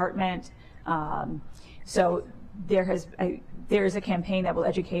neighboring apartment. So there is a campaign that will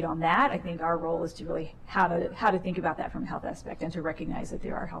educate on that. I think our role is to really how to think about that from a health aspect and to recognize that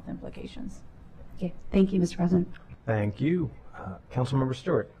there are health implications. Okay, thank you, Mr. President. Thank you. Councilmember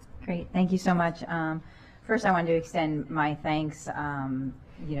Stewart. Great, thank you so much. First, I wanted to extend my thanks.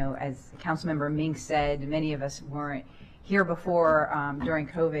 You know, as Councilmember Mink said, many of us weren't here before during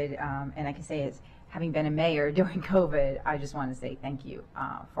COVID, and I can say as having been a mayor during COVID, I just want to say thank you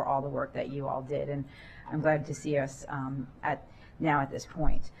for all the work that you all did, and I'm glad to see us now at this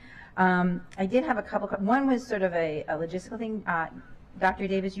point. I did have a couple. One was sort of a logistical thing. Dr.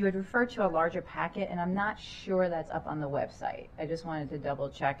 Davis, you had referred to a larger packet, and I'm not sure that's up on the website. I just wanted to double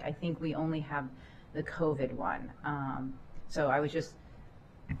check. I think we only have the COVID one. So I was just...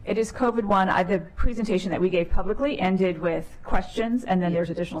 It is COVID one. The presentation that we gave publicly ended with questions, and then there's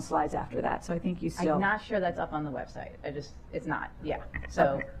additional slides after that. So I think you still... I'm not sure that's up on the website. It's not, yeah. So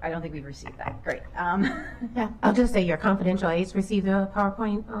Okay. I don't think we've received that. Great. Yeah, I'll just say your confidential aides received a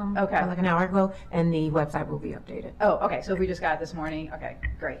PowerPoint Okay. like an hour ago, and the website will be updated. Oh, okay, so if we just got it this morning, okay,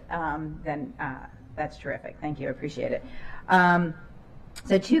 great. Then that's terrific. Thank you, I appreciate it.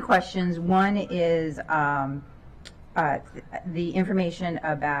 So two questions. One is the information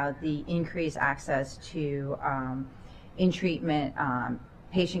about the increased access to in-treatment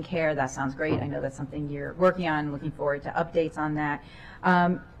patient care. That sounds great. I know that's something you're working on. Looking forward to updates on that.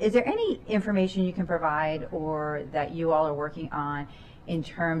 Is there any information you can provide or that you all are working on in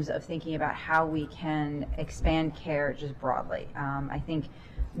terms of thinking about how we can expand care just broadly? I think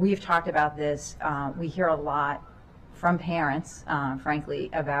we've talked about this. We hear a lot from parents, frankly,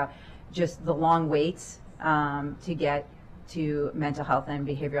 about just the long waits to get to mental health and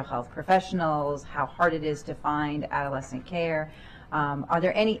behavioral health professionals, how hard it is to find adolescent care. Are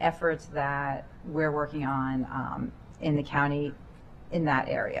there any efforts that we're working on in the county in that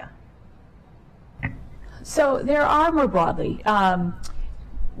area? So there are more broadly.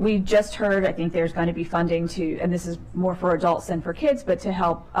 We just heard, I think there's going to be funding to, and this is more for adults than for kids, but to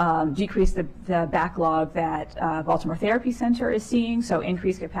help decrease the backlog that Baltimore Therapy Center is seeing, so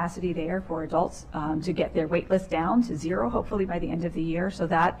increase capacity there for adults to get their wait list down to 0, hopefully by the end of the year. So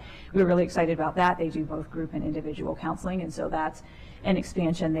that, we're really excited about that. They do both group and individual counseling, and so that's an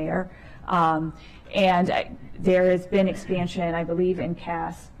expansion there. And there has been expansion, I believe, in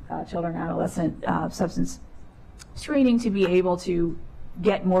CAS, children and adolescent substance screening, to be able to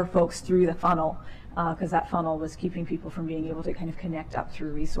get more folks through the funnel, because that funnel was keeping people from being able to kind of connect up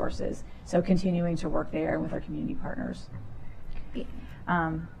through resources. So continuing to work there with our community partners.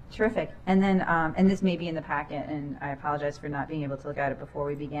 Terrific. And then, and this may be in the packet, and I apologize for not being able to look at it before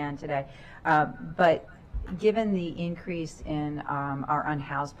we began today, but given the increase in our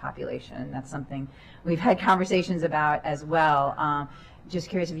unhoused population, that's something we've had conversations about as well. Just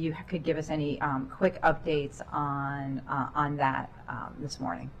curious if you could give us any quick updates on that this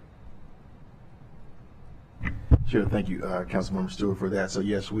morning. Sure, thank you, Councilmember Stewart, for that. So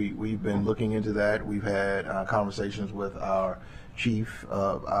yes, we've been looking into that. We've had conversations with our chief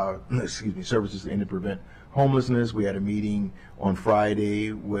of our services to end and prevent homelessness. We had a meeting on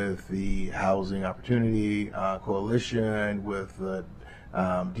Friday with the Housing Opportunity Coalition, with the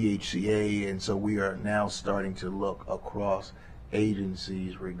DHCA, and so we are now starting to look across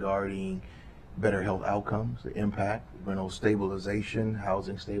agencies regarding better health outcomes, the impact, rental stabilization,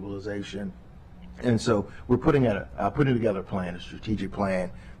 housing stabilization. And so we're putting together a plan, a strategic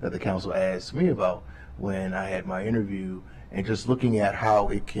plan that the council asked me about when I had my interview, and just looking at how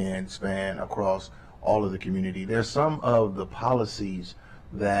it can span across all of the community. There's some of the policies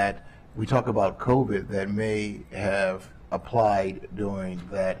that we talk about COVID that may have applied during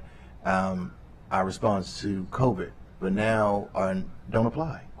that our response to COVID, but now don't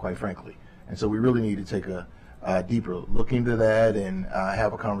apply, quite frankly. And so we really need to take a deeper look into that and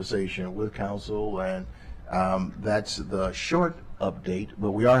have a conversation with council, and that's the short update,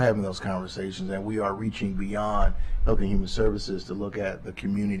 but we are having those conversations, and we are reaching beyond Health and Human Services to look at the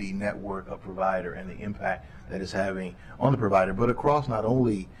community network of provider and the impact that it's having on the provider, but across not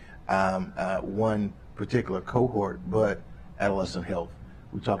only one particular cohort, but adolescent health.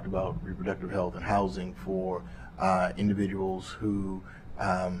 We talked about reproductive health and housing for individuals who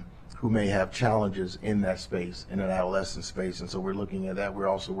may have challenges in that space, in an adolescent space, and so we're looking at that. We're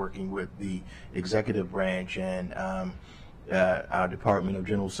also working with the executive branch and our Department of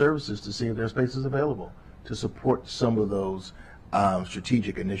General Services to see if there are spaces available to support some of those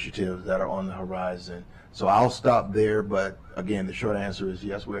strategic initiatives that are on the horizon. So I'll stop there, but again, the short answer is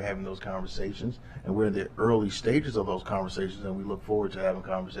yes, we're having those conversations, and we're in the early stages of those conversations, and we look forward to having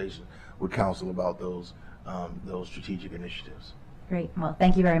conversations with council about those strategic initiatives. Great. Well,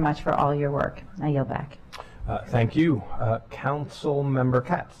 thank you very much for all your work. I yield back. Thank you. Council Member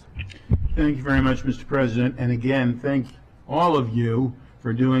Katz. Thank you very much, Mr. President. And again, thank all of you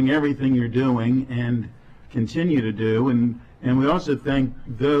for doing everything you're doing and continue to do. And we also thank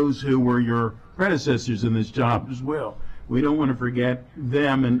those who were your predecessors in this job as well. We don't want to forget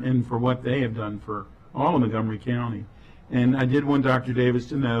them and for what they have done for all of Montgomery County. And I did want Dr. Davis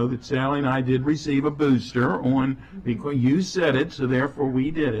to know that Sally and I did receive a booster on, because you said it, so therefore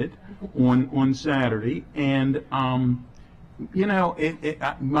we did it on Saturday. And, you know,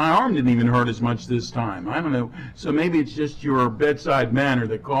 my arm didn't even hurt as much this time. I don't know. So maybe it's just your bedside manner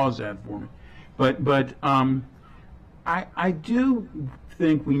that caused that for me. But I do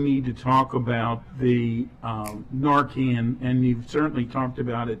think we need to talk about the Narcan, and you've certainly talked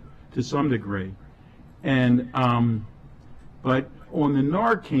about it to some degree. And but on the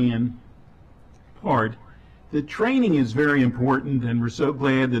Narcan part, the training is very important, and we're so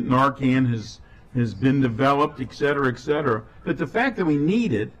glad that Narcan has been developed, et cetera, et cetera. But the fact that we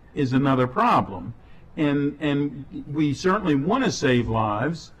need it is another problem. And we certainly want to save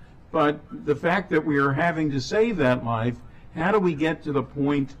lives, but the fact that we are having to save that life, how do we get to the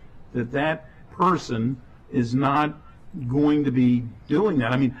point that that person is not going to be doing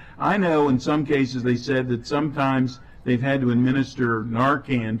that? I mean, I know in some cases they said that sometimes they've had to administer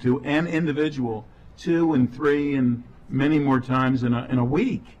Narcan to an individual 2 and 3 and many more times in a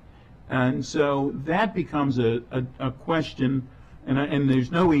week. And so that becomes a question, and there's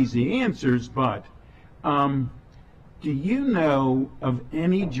no easy answers, but do you know of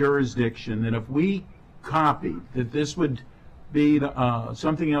any jurisdiction that if we copied, that this would be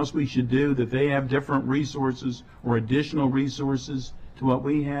something else we should do, that they have different resources or additional resources to what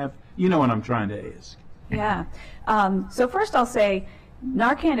we have? You know what I'm trying to ask. Yeah. So first I'll say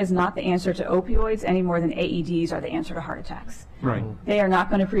Narcan is not the answer to opioids any more than AEDs are the answer to heart attacks. Right. They are not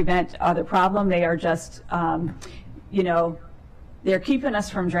going to prevent the problem. They are just, you know, they're keeping us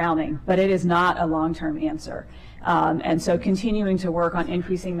from drowning, but it is not a long-term answer. And so continuing to work on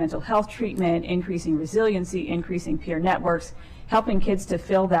increasing mental health treatment, increasing resiliency, increasing peer networks, helping kids to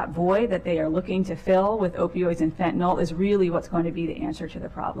fill that void that they are looking to fill with opioids and fentanyl is really what's going to be the answer to the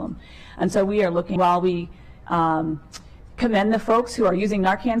problem. And so we are looking, while we commend the folks who are using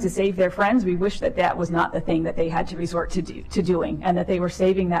Narcan to save their friends, we wish that that was not the thing that they had to resort to doing, and that they were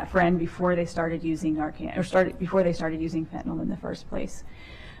saving that friend before they started using Narcan, or before they started using fentanyl in the first place.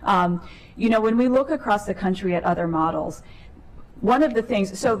 You know, when we look across the country at other models, one of the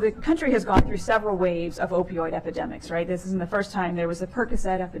things, so the country has gone through several waves of opioid epidemics, right? This isn't the first time. There was a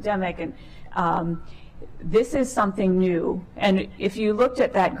Percocet epidemic, and this is something new. And if you looked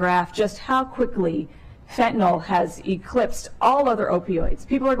at that graph, just how quickly fentanyl has eclipsed all other opioids.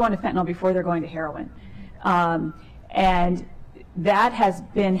 People are going to fentanyl before they're going to heroin. And that has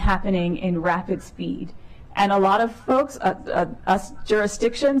been happening in rapid speed. And a lot of folks, us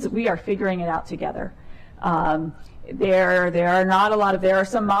jurisdictions, we are figuring it out together. There are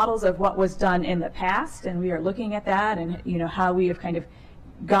some models of what was done in the past, and we are looking at that, and you know how we have kind of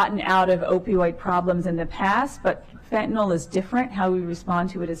gotten out of opioid problems in the past, but fentanyl is different. How we respond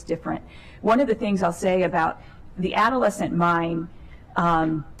to it is different. One of the things I'll say about the adolescent mind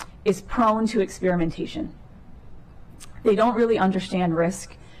is prone to experimentation. They don't really understand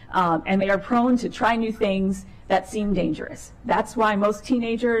risk, and they are prone to try new things that seem dangerous. That's why most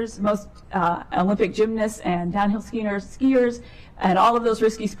teenagers, most Olympic gymnasts and downhill skiers, and all of those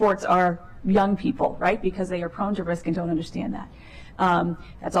risky sports are young people, right? Because they are prone to risk and don't understand that.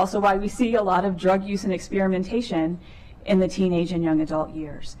 That's also why we see a lot of drug use and experimentation in the teenage and young adult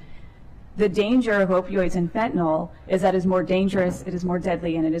years. The danger of opioids and fentanyl is that it is more dangerous, it is more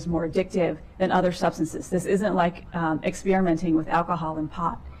deadly, and it is more addictive than other substances. This isn't like experimenting with alcohol and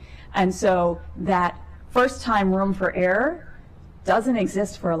pot. And so that first time room for error doesn't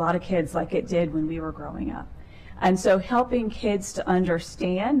exist for a lot of kids like it did when we were growing up. And so helping kids to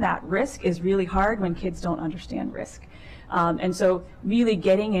understand that risk is really hard when kids don't understand risk. And so really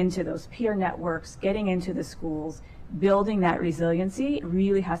getting into those peer networks, getting into the schools, building that resiliency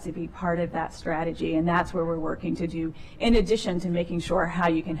really has to be part of that strategy. And that's where we're working to do, in addition to making sure how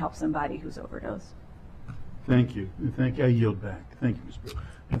you can help somebody who's overdosed. Thank you. Thank you. I yield back. Thank you, Ms. Brooks.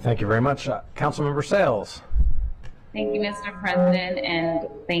 Thank you very much. Councilmember Sales. Thank you, Mr. President, and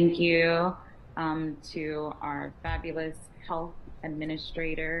thank you to our fabulous health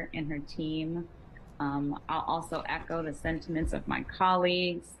administrator and her team. I'll also echo the sentiments of my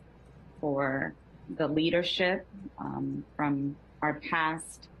colleagues for the leadership from our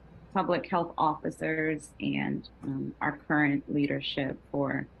past public health officers and our current leadership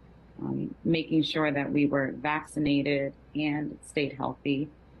for making sure that we were vaccinated and stayed healthy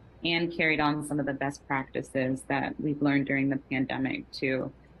and carried on some of the best practices that we've learned during the pandemic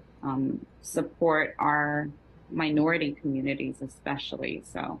to support our minority communities especially.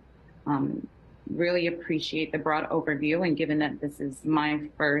 So really appreciate the broad overview, and given that this is my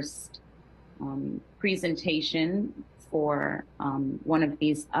first presentation for one of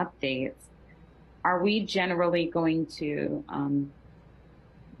these updates, are we generally going to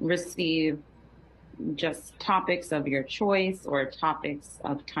receive just topics of your choice or topics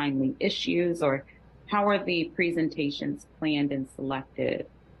of timely issues, or how are the presentations planned and selected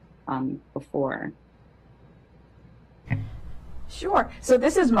before? Sure. So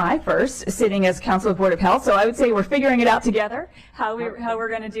this is my first sitting as Council of Board of Health, so I would say we're figuring it out together, how we're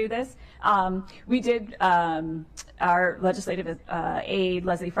going to do this. We did, our legislative aide,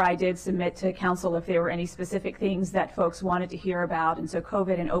 Leslie Fry, did submit to Council if there were any specific things that folks wanted to hear about, and so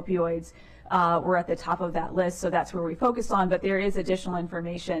COVID and opioids were at the top of that list, so that's where we focused on, but there is additional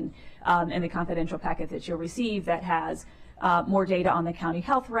information in the confidential packet that you'll receive that has more data on the county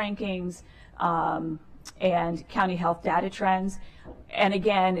health rankings, and county health data trends. And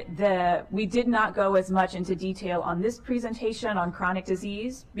again, we did not go as much into detail on this presentation on chronic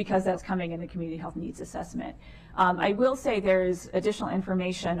disease because that's coming in the community health needs assessment. I will say there's additional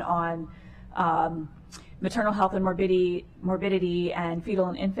information on maternal health and morbidity and fetal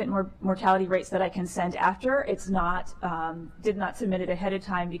and infant mortality rates that I can send after. It's not, did not submit it ahead of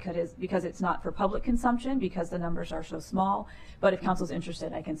time because it's not for public consumption because the numbers are so small. But if council's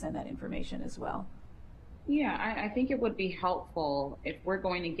interested, I can send that information as well. Yeah, I think it would be helpful if we're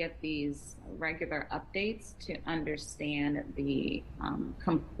going to get these regular updates to understand the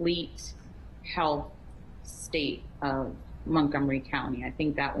complete health state of Montgomery County. I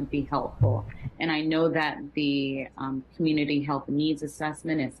think that would be helpful. And I know that the community health needs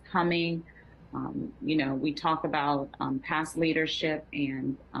assessment is coming. You know, we talk about past leadership,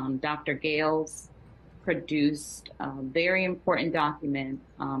 and Dr. Gales produced a very important document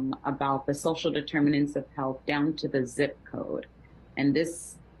about the social determinants of health down to the zip code. And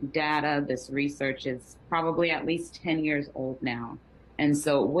this data, this research is probably at least 10 years old now. And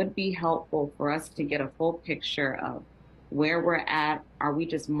so it would be helpful for us to get a full picture of where we're at. Are we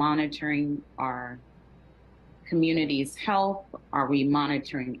just monitoring our community's health? Are we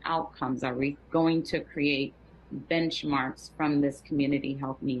monitoring outcomes? Are we going to create benchmarks from this community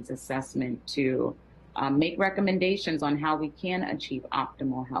health needs assessment to make recommendations on how we can achieve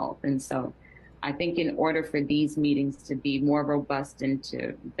optimal health? And so I think in order for these meetings to be more robust and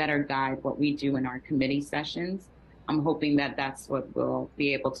to better guide what we do in our committee sessions, I'm hoping that that's what we'll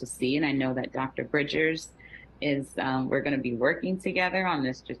be able to see. And I know that Dr. Bridgers is, we're going to be working together on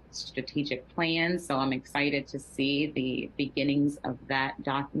this strategic plan. So I'm excited to see the beginnings of that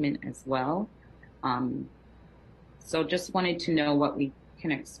document as well. So just wanted to know what we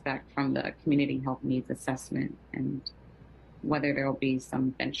can expect from the community health needs assessment and whether there will be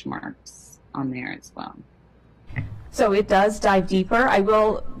some benchmarks on there as well. So it does dive deeper. I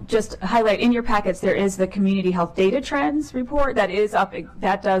will just highlight in your packets there is the community health data trends report that is up,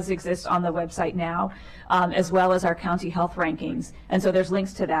 that does exist on the website now, as well as our county health rankings. And so there's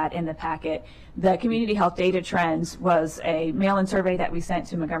links to that in the packet. The community health data trends was a mail-in survey that we sent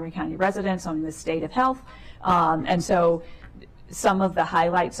to Montgomery County residents on the state of health. And so some of the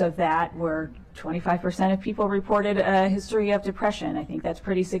highlights of that were 25% of people reported a history of depression. I think that's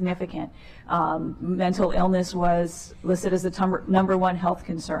pretty significant. Mental illness was listed as the #1 health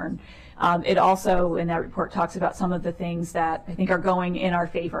concern. It also, in that report, talks about some of the things that I think are going in our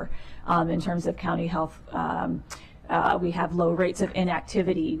favor in terms of county health. We have low rates of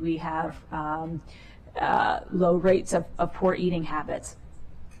inactivity. We have low rates of poor eating habits.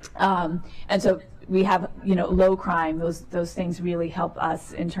 And so we have, low crime. Those things really help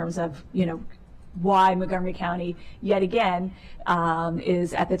us in terms of, why Montgomery County, yet again,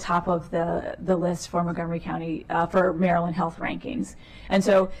 is at the top of the list for Montgomery County, for Maryland health rankings. And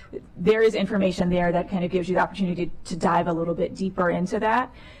so there is information there that kind of gives you the opportunity to dive a little bit deeper into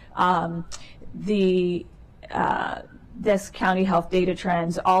that. This county health data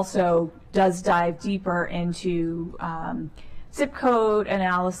trends also does dive deeper into zip code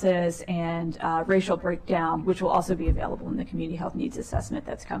analysis and racial breakdown, which will also be available in the community health needs assessment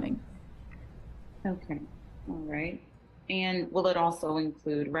that's coming. Okay, all right. And will it also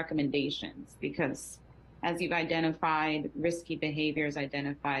include recommendations? Because as you've identified, risky behaviors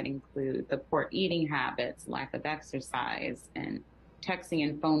identified include the poor eating habits, lack of exercise, and texting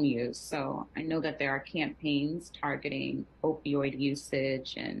and phone use. So I know that there are campaigns targeting opioid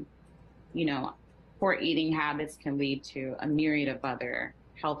usage, and, poor eating habits can lead to a myriad of other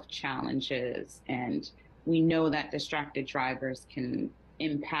health challenges. And we know that distracted drivers can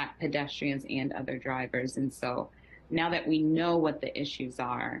impact pedestrians and other drivers. And so now that we know what the issues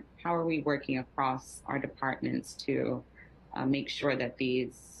are, how are we working across our departments to make sure that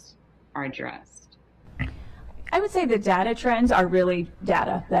these are addressed? I would say the data trends are really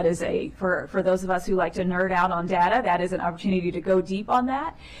data. That is for those of us who like to nerd out on data, that is an opportunity to go deep on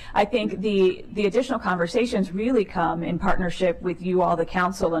that. I think the additional conversations really come in partnership with you all, the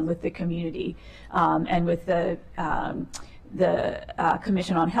council, and with the community, and with the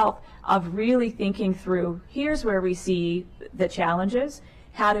Commission on Health, of really thinking through, here's where we see the challenges.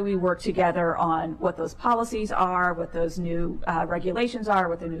 How do we work together on what those policies are, what those new regulations are,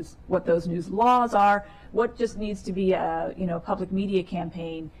 what those new laws are, what just needs to be a public media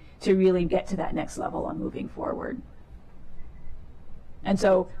campaign to really get to that next level on moving forward. And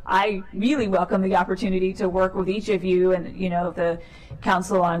so I really welcome the opportunity to work with each of you and the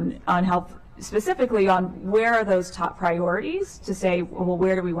Council on Health specifically on where are those top priorities to say, well,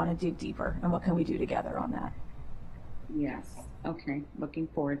 where do we want to dig deeper and what can we do together on that? Yes. Okay. Looking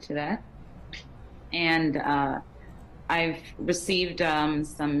forward to that. And I've received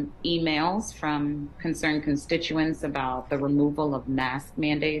some emails from concerned constituents about the removal of mask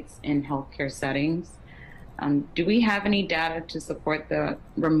mandates in healthcare settings. Do we have any data to support the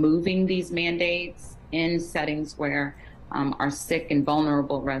removing these mandates in settings where our sick and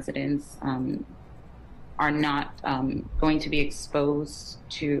vulnerable residents are not going to be exposed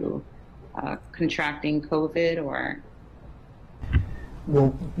to contracting COVID? Or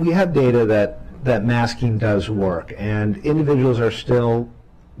well, we have data that masking does work, and individuals are still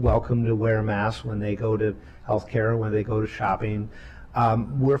welcome to wear masks when they go to healthcare, when they go to shopping.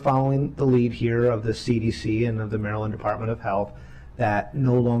 We're following the lead here of the CDC and of the Maryland Department of Health that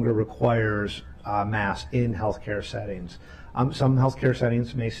no longer requires masks in healthcare settings. Some healthcare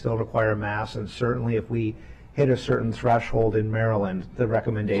settings may still require masks, and certainly if we hit a certain threshold in Maryland, the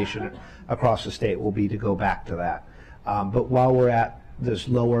recommendation across the state will be to go back to that. But while we're at this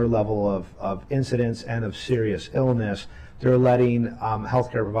lower level of incidence and of serious illness, they're letting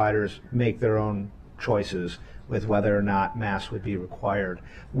healthcare providers make their own choices with whether or not masks would be required.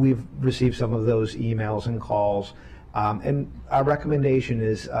 We've received some of those emails and calls, and our recommendation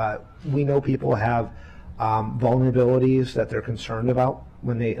is we know people have vulnerabilities that they're concerned about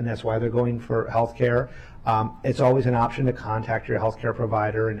and that's why they're going for healthcare. It's always an option to contact your healthcare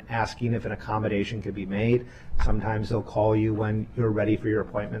provider and asking if an accommodation could be made. Sometimes they'll call you when you're ready for your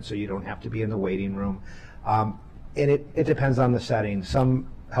appointment so you don't have to be in the waiting room. And it depends on the setting.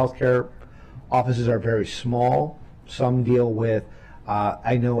 Some healthcare offices are very small. Some deal with,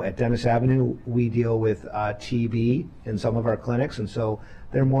 I know at Dennis Avenue, we deal with TB in some of our clinics, and so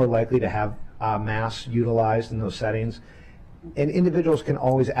they're more likely to have masks utilized in those settings. And individuals can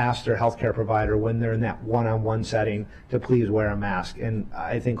always ask their healthcare provider when they're in that one-on-one setting to please wear a mask, and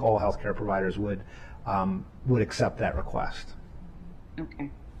I think all healthcare providers would accept that request.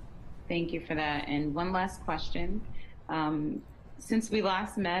 Okay, thank you for that. And one last question. Since we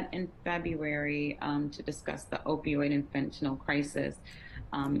last met in February to discuss the opioid and fentanyl crisis,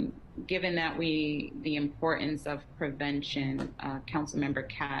 given that the importance of prevention, Councilmember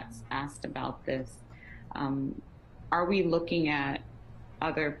Katz asked about this. Are we looking at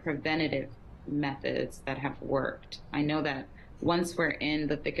other preventative methods that have worked? I know that once we're in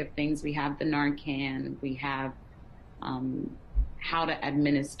the thick of things, we have the Narcan, we have how to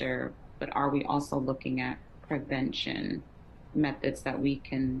administer, but are we also looking at prevention methods that we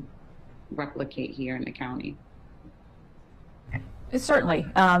can replicate here in the county? Certainly,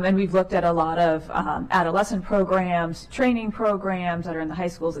 and we've looked at a lot of adolescent programs, training programs that are in the high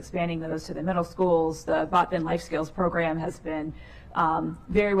schools, expanding those to the middle schools. The Botman Life Skills program has been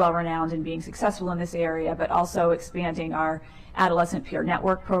very well renowned in being successful in this area, but also expanding our adolescent peer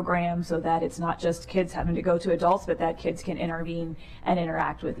network program so that it's not just kids having to go to adults, but that kids can intervene and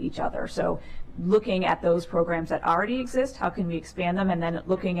interact with each other. So looking at those programs that already exist, how can we expand them, and then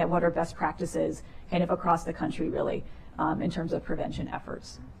looking at what are best practices kind of across the country really. In terms of prevention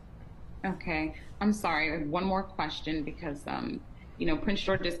efforts. Okay, I'm sorry, one more question because, Prince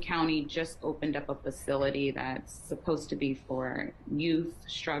George's County just opened up a facility that's supposed to be for youth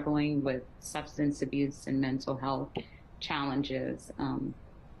struggling with substance abuse and mental health challenges.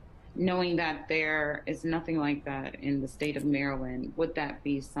 Knowing that there is nothing like that in the state of Maryland, would that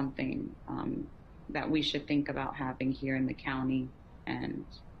be something that we should think about having here in the county and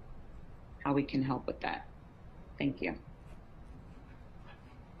how we can help with that? Thank you.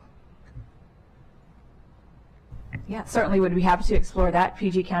 Yeah, certainly would be happy to explore that.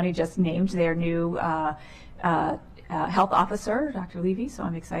 PG County just named their new health officer, Dr. Levy, so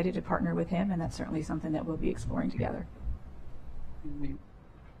I'm excited to partner with him, and that's certainly something that we'll be exploring together.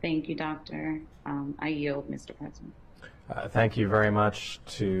 Thank you, Doctor. I yield, Mr. President. Thank you very much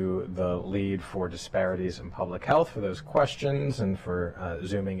to the lead for disparities in public health for those questions and for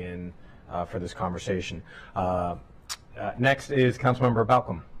zooming in for this conversation. Next is Councilmember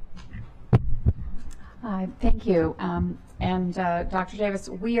Balcom. Thank you. Dr. Davis,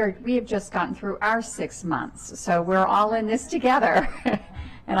 we have just gotten through our 6 months, so we're all in this together,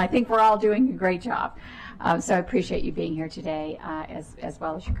 and I think we're all doing a great job. So I appreciate you being here today, as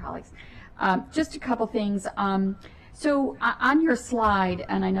well as your colleagues. Just a couple things. So on your slide,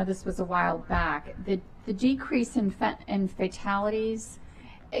 and I know this was a while back, the decrease in fatalities,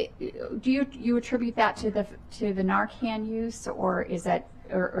 do you attribute that to the Narcan use, or is that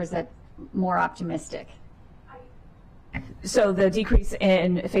more optimistic? So the decrease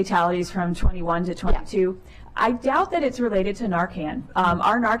in fatalities from 21 to 22, yeah. I doubt that it's related to Narcan.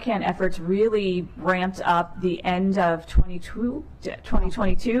 Our Narcan efforts really ramped up the end of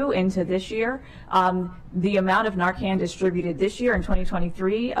 2022 into this year. The amount of Narcan distributed this year in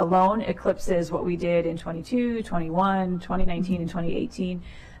 2023 alone eclipses what we did in 22, 21, 2019, and 2018.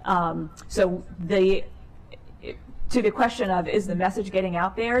 So to the question of, is the message getting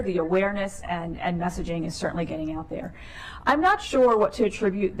out there, the awareness and messaging is certainly getting out there. I'm not sure what to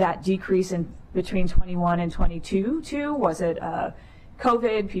attribute that decrease in between 21 and 22 to. Was it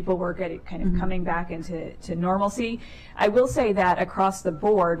COVID? People were coming back into normalcy. I will say that across the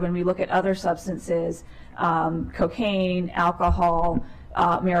board, when we look at other substances, cocaine, alcohol,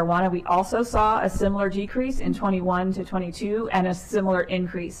 marijuana, we also saw a similar decrease in 21 to 22 and a similar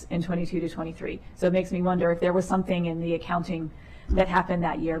increase in 22 to 23. So it makes me wonder if there was something in the accounting that happened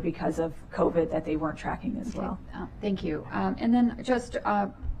that year because of COVID that they weren't tracking as well. Thank you. And then just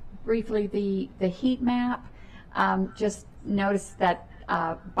briefly, the heat map, just noticed that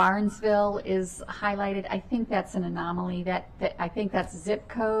Barnesville is highlighted. I think that's an anomaly. I think that's zip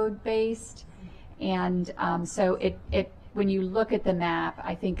code based. And so when you look at the map,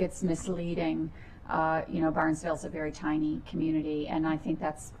 I think it's misleading. Barnesville's a very tiny community, and I think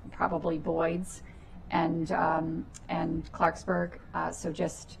that's probably Boyd's and Clarksburg. So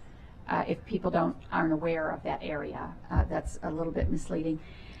just if people aren't aware of that area, that's a little bit misleading.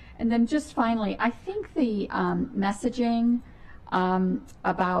 And then just finally, I think the messaging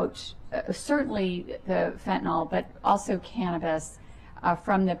about certainly the fentanyl, but also cannabis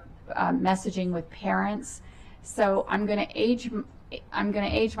from the messaging with parents. So I'm going to age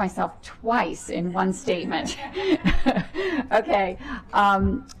myself twice in one statement. Okay.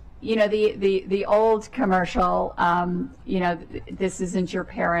 The old commercial, this isn't your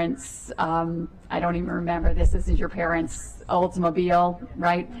parents', I don't even remember, this isn't your parents' Oldsmobile,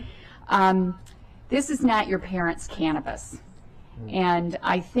 right? This is not your parents' cannabis. And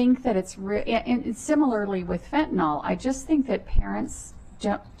I think that it's and similarly with fentanyl, I just think that parents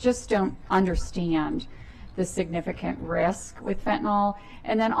don't understand the significant risk with fentanyl.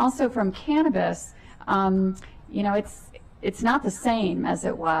 And then also from cannabis, it's not the same as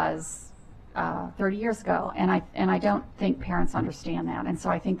it was 30 years ago, and I don't think parents understand that. And so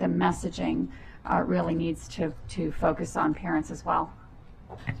I think the messaging really needs to focus on parents as well.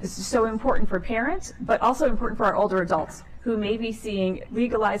 This is so important for parents, but also important for our older adults who may be seeing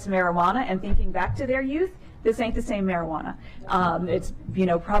legalized marijuana and thinking back to their youth. This ain't the same marijuana. It's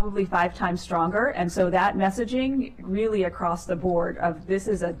probably 5 times stronger, and so that messaging really across the board of this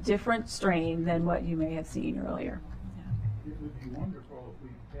is a different strain than what you may have seen earlier. It would be wonderful if we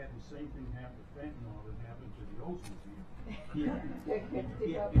had the same thing happen to fentanyl that happened to the Oldsmobile.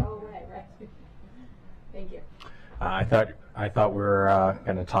 Thank you. I thought we were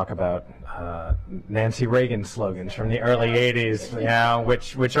going to talk about Nancy Reagan slogans from the early '80s,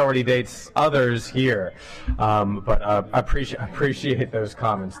 which already dates others here. But appreciate those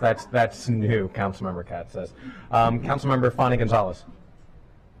comments. That's new. Councilmember Katz says. Councilmember Fani Gonzalez.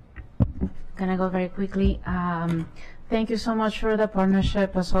 Can I go very quickly? Thank you so much for the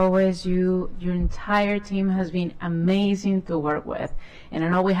partnership. As always, your entire team has been amazing to work with. And I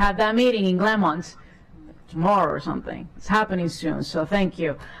know we have that meeting in Glenmont tomorrow or something. It's happening soon, so thank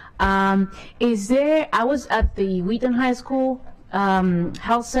you. I was at the Wheaton High School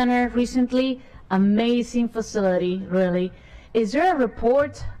Health Center recently. Amazing facility, really. Is there a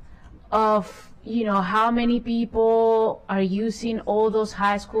report of how many people are using all those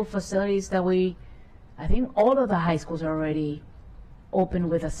high school facilities that I think all of the high schools are already open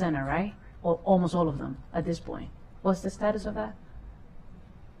with a center, right? Or almost all of them at this point. What's the status of that?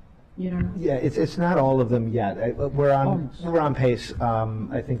 You don't know? Yeah, it's not all of them yet. We're on pace.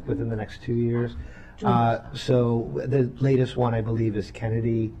 I think within the next 2 years. So the latest one, I believe, is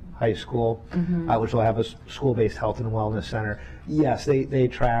Kennedy High School, which will have a school-based health and wellness center. Yes, they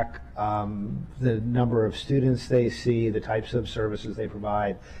track the number of students they see, the types of services they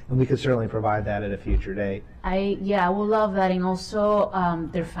provide, and we could certainly provide that at a future date. I would love that, and also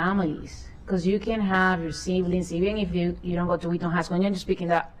their families, because you can have your siblings, even if you don't go to Wheaton High School, and you're just speaking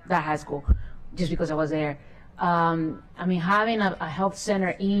that high school, just because I was there. I mean, having a health center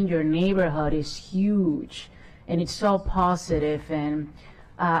in your neighborhood is huge, and it's so positive, and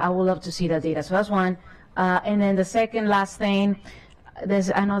I would love to see that data. So that's one. And then the second last thing,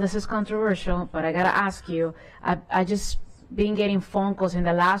 I know this is controversial, but I gotta ask you. I just been getting phone calls, and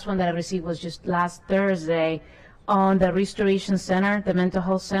the last one that I received was just last Thursday on the Restoration Center, the mental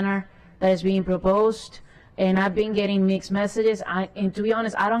health center that is being proposed. And I've been getting mixed messages. And to be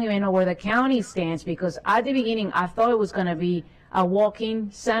honest, I don't even know where the county stands, because at the beginning, I thought it was going to be a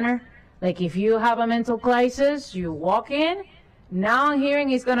walk-in center. Like if you have a mental crisis, you walk in. Now I'm hearing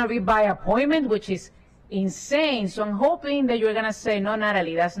it's going to be by appointment, which is insane. So I'm hoping that you're going to say, no,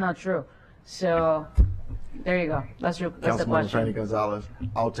 Natalie, that's not true. So there you go. That's the Councilmember question. Franny Gonzalez,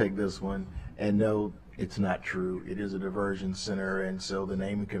 I'll take this one. And no, it's not true. It is a diversion center, and so the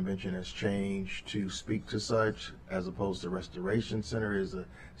naming convention has changed to speak to such, as opposed to restoration center. It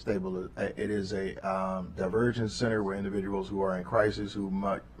is a diversion center where individuals who are in crisis, who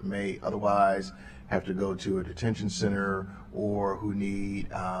may otherwise have to go to a detention center, or who need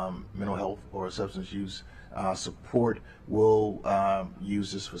mental health or substance use support, will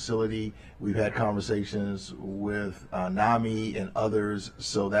use this facility. We've had conversations with NAMI and others,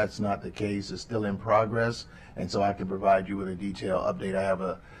 so that's not the case. It's still in progress, and so I can provide you with a detailed update. I have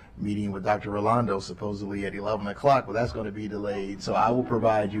a meeting with Dr. Rolando supposedly at 11 o'clock, but that's going to be delayed, so I will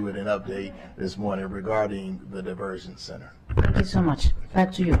provide you with an update this morning regarding the diversion center. Thank you so much.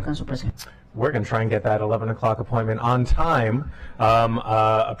 Back to you, Council President. We're going to try and get that 11 o'clock appointment on time.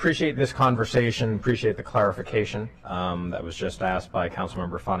 Appreciate this conversation, appreciate the clarification that was just asked by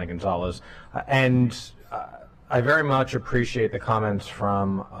Councilmember Franny Gonzalez. I very much appreciate the comments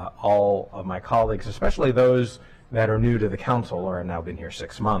from all of my colleagues, especially those that are new to the council or have now been here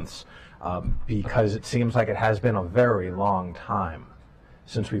 6 months, because it seems like it has been a very long time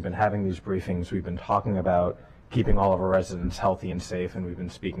since we've been having these briefings. We've been talking about keeping all of our residents healthy and safe, and we've been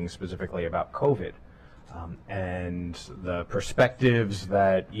speaking specifically about COVID. And the perspectives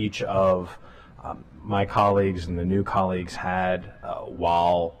that each of my colleagues and the new colleagues had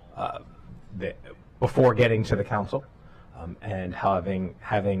before getting to the council, and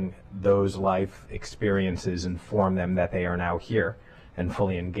having those life experiences inform them that they are now here and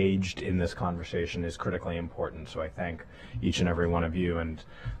fully engaged in this conversation is critically important. So I thank each and every one of you. And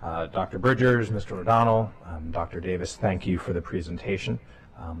Dr. Bridgers, Mr. O'Donnell, Dr. Davis, thank you for the presentation.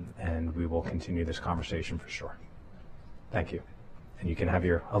 And we will continue this conversation for sure. Thank you. And you can have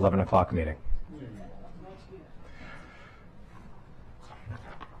your 11 o'clock meeting.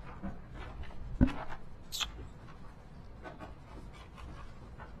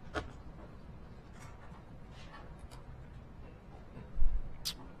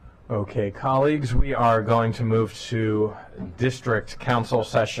 Okay, colleagues, we are going to move to district council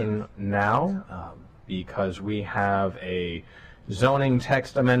session now because we have a zoning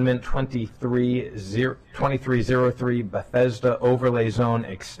text amendment 2303 Bethesda overlay zone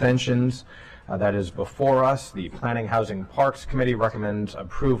extensions that is before us. The Planning, Housing, Parks Committee recommends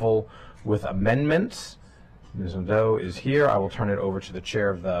approval with amendments. Ms. Nadeau is here. I will turn it over to the chair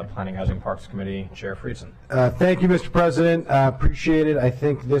of the Planning, Housing, Parks Committee, Chair Friedson. Thank you, Mr. President. Appreciate it. I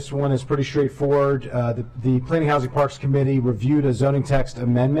think this one is pretty straightforward. The Planning, Housing, Parks Committee reviewed a zoning text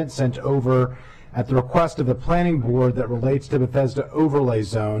amendment sent over at the request of the Planning Board that relates to Bethesda Overlay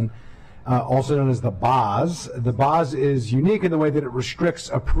Zone, also known as the BOZ. The BOZ is unique in the way that it restricts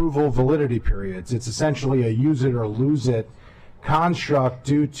approval validity periods. It's essentially a use it or lose it construct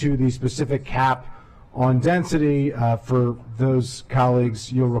due to the specific cap on density. For those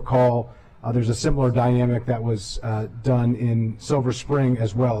colleagues, you'll recall there's a similar dynamic that was done in Silver Spring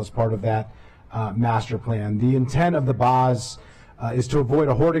as well as part of that master plan. The intent of the BOZ is to avoid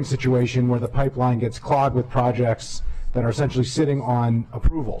a hoarding situation where the pipeline gets clogged with projects that are essentially sitting on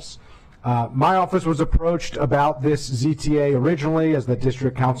approvals. My office was approached about this ZTA originally as the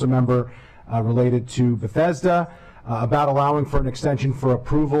district council member related to Bethesda, about allowing for an extension for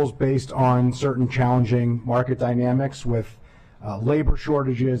approvals based on certain challenging market dynamics with labor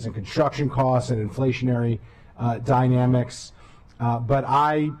shortages and construction costs and inflationary dynamics. But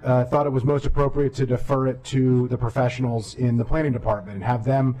I thought it was most appropriate to defer it to the professionals in the planning department and have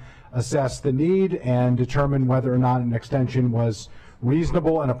them assess the need and determine whether or not an extension was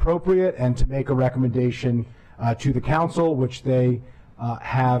reasonable and appropriate, and to make a recommendation to the council, which they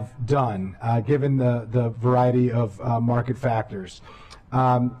have done, given the variety of market factors.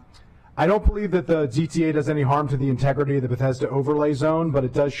 I don't believe that the ZTA does any harm to the integrity of the Bethesda overlay zone, but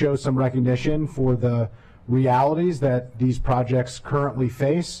it does show some recognition for the realities that these projects currently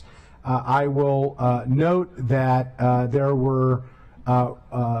face. I will note that there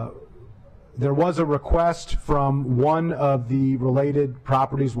was a request from one of the related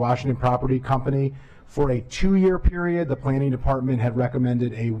properties, Washington Property Company, for a 2-year period. The planning department had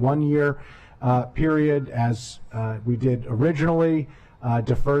recommended a 1-year period, as we did originally.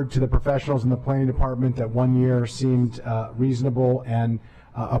 Deferred to the professionals in the planning department that 1 year seemed reasonable and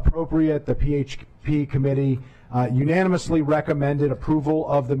appropriate. The PHP committee unanimously recommended approval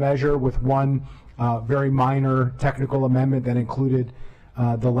of the measure with one very minor technical amendment that included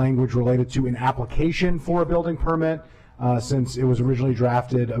the language related to an application for a building permit, since it was originally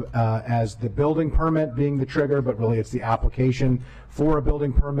drafted as the building permit being the trigger, but really it's the application for a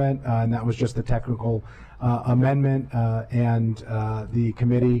building permit, and that was just the technical amendment, and the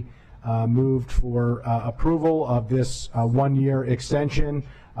committee moved for approval of this 1-year extension,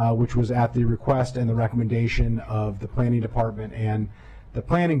 which was at the request and the recommendation of the planning department and the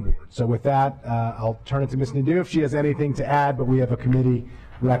planning board. So with that, I'll turn it to Ms. Nadeau if she has anything to add, but we have a committee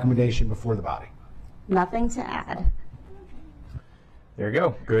recommendation before the body. Nothing to add. There you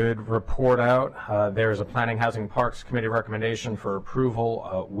go. Good report out. There's a Planning, Housing, Parks Committee recommendation for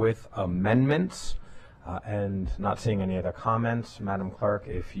approval with amendments. And not seeing any other comments, Madam Clerk,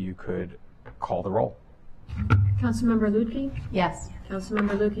 if you could call the roll. Councilmember Lutke? Yes.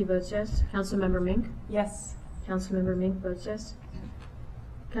 Councilmember Lutke votes yes. Councilmember Mink? Yes. Councilmember Mink votes yes.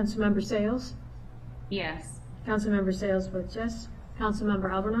 Councilmember Sales? Yes. Councilmember Sales votes yes. Councilmember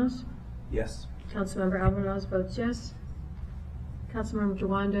Albornoz? Yes. Councilmember Albornoz votes yes. Councilmember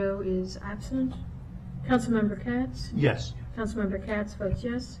Jawando is absent. Councilmember Katz? Yes. Councilmember Katz votes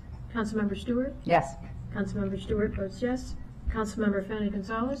yes. Councilmember Stewart? Yes. Councilmember Stewart votes yes. Councilmember Fanny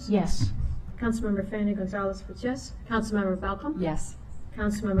Gonzalez? Yes. Councilmember Fanny Gonzalez votes yes. Councilmember Balcom? Yes.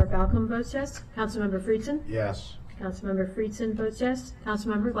 Councilmember Balcom votes yes. Councilmember Friedson? Yes. Councilmember Friedson votes yes.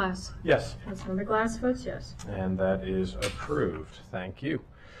 Councilmember Glass? Yes. Councilmember Glass votes yes. And that is approved. Thank you.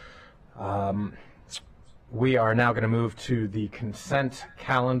 We are now going to move to the consent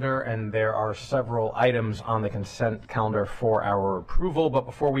calendar, and there are several items on the consent calendar for our approval. But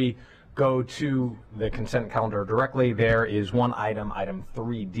before we go to the consent calendar directly, there is one item, item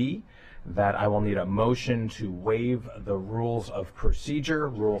 3D, that I will need a motion to waive the rules of procedure,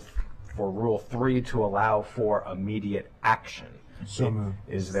 Rule 3, to allow for immediate action. So moved.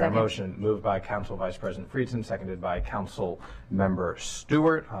 Is there a motion? Moved by Council Vice President Friedson, seconded by Council Member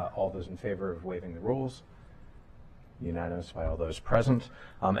Stewart. All those in favor of waiving the rules? Unanimous by all those present.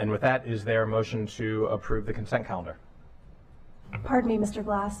 And with that, is there a motion to approve the consent calendar? Pardon me, Mr.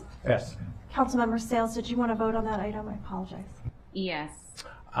 Glass. Yes. Councilmember Sales, did you want to vote on that item? I apologize. Yes.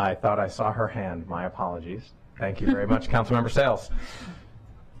 I thought I saw her hand. My apologies. Thank you very much, Councilmember Sales.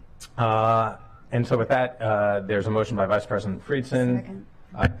 And so with that, there's a motion by Vice President Friedson,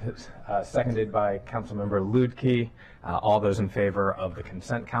 seconded by Councilmember Lutke. All those in favor of the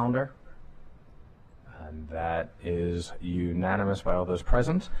consent calendar? And that is unanimous by all those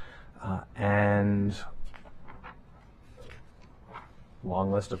present. And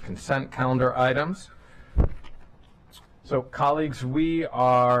long list of consent calendar items. So colleagues, we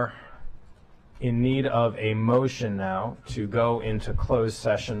are in need of a motion now to go into closed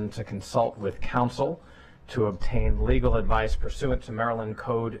session to consult with counsel to obtain legal advice pursuant to Maryland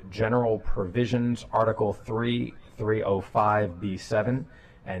Code General Provisions, Article 3305B7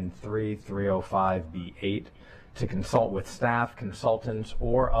 and 3305B8, to consult with staff, consultants,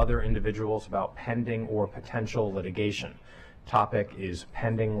 or other individuals about pending or potential litigation. Topic is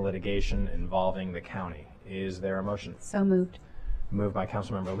pending litigation involving the county. Is there a motion? So moved. Moved by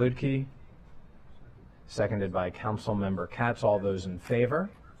Councilmember Lutke, seconded by Councilmember Katz. All those in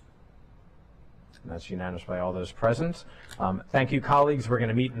favor? And that's unanimous by all those present. Thank you, colleagues. We're going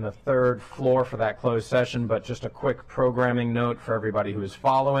to meet in the third floor for that closed session, but just a quick programming note for everybody who is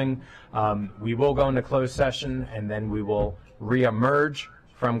following. We will go into closed session, and then we will reemerge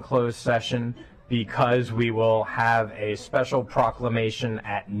from closed session because we will have a special proclamation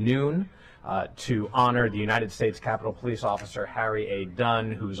at noon to honor the United States Capitol Police Officer Harry A.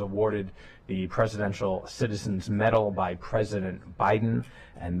 Dunn, who's awarded the Presidential Citizens Medal by President Biden,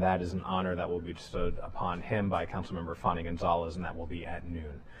 and that is an honor that will be bestowed upon him by Councilmember Fanny Gonzalez, and that will be at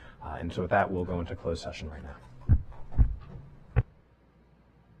noon. And so with that, we'll go into closed session right now.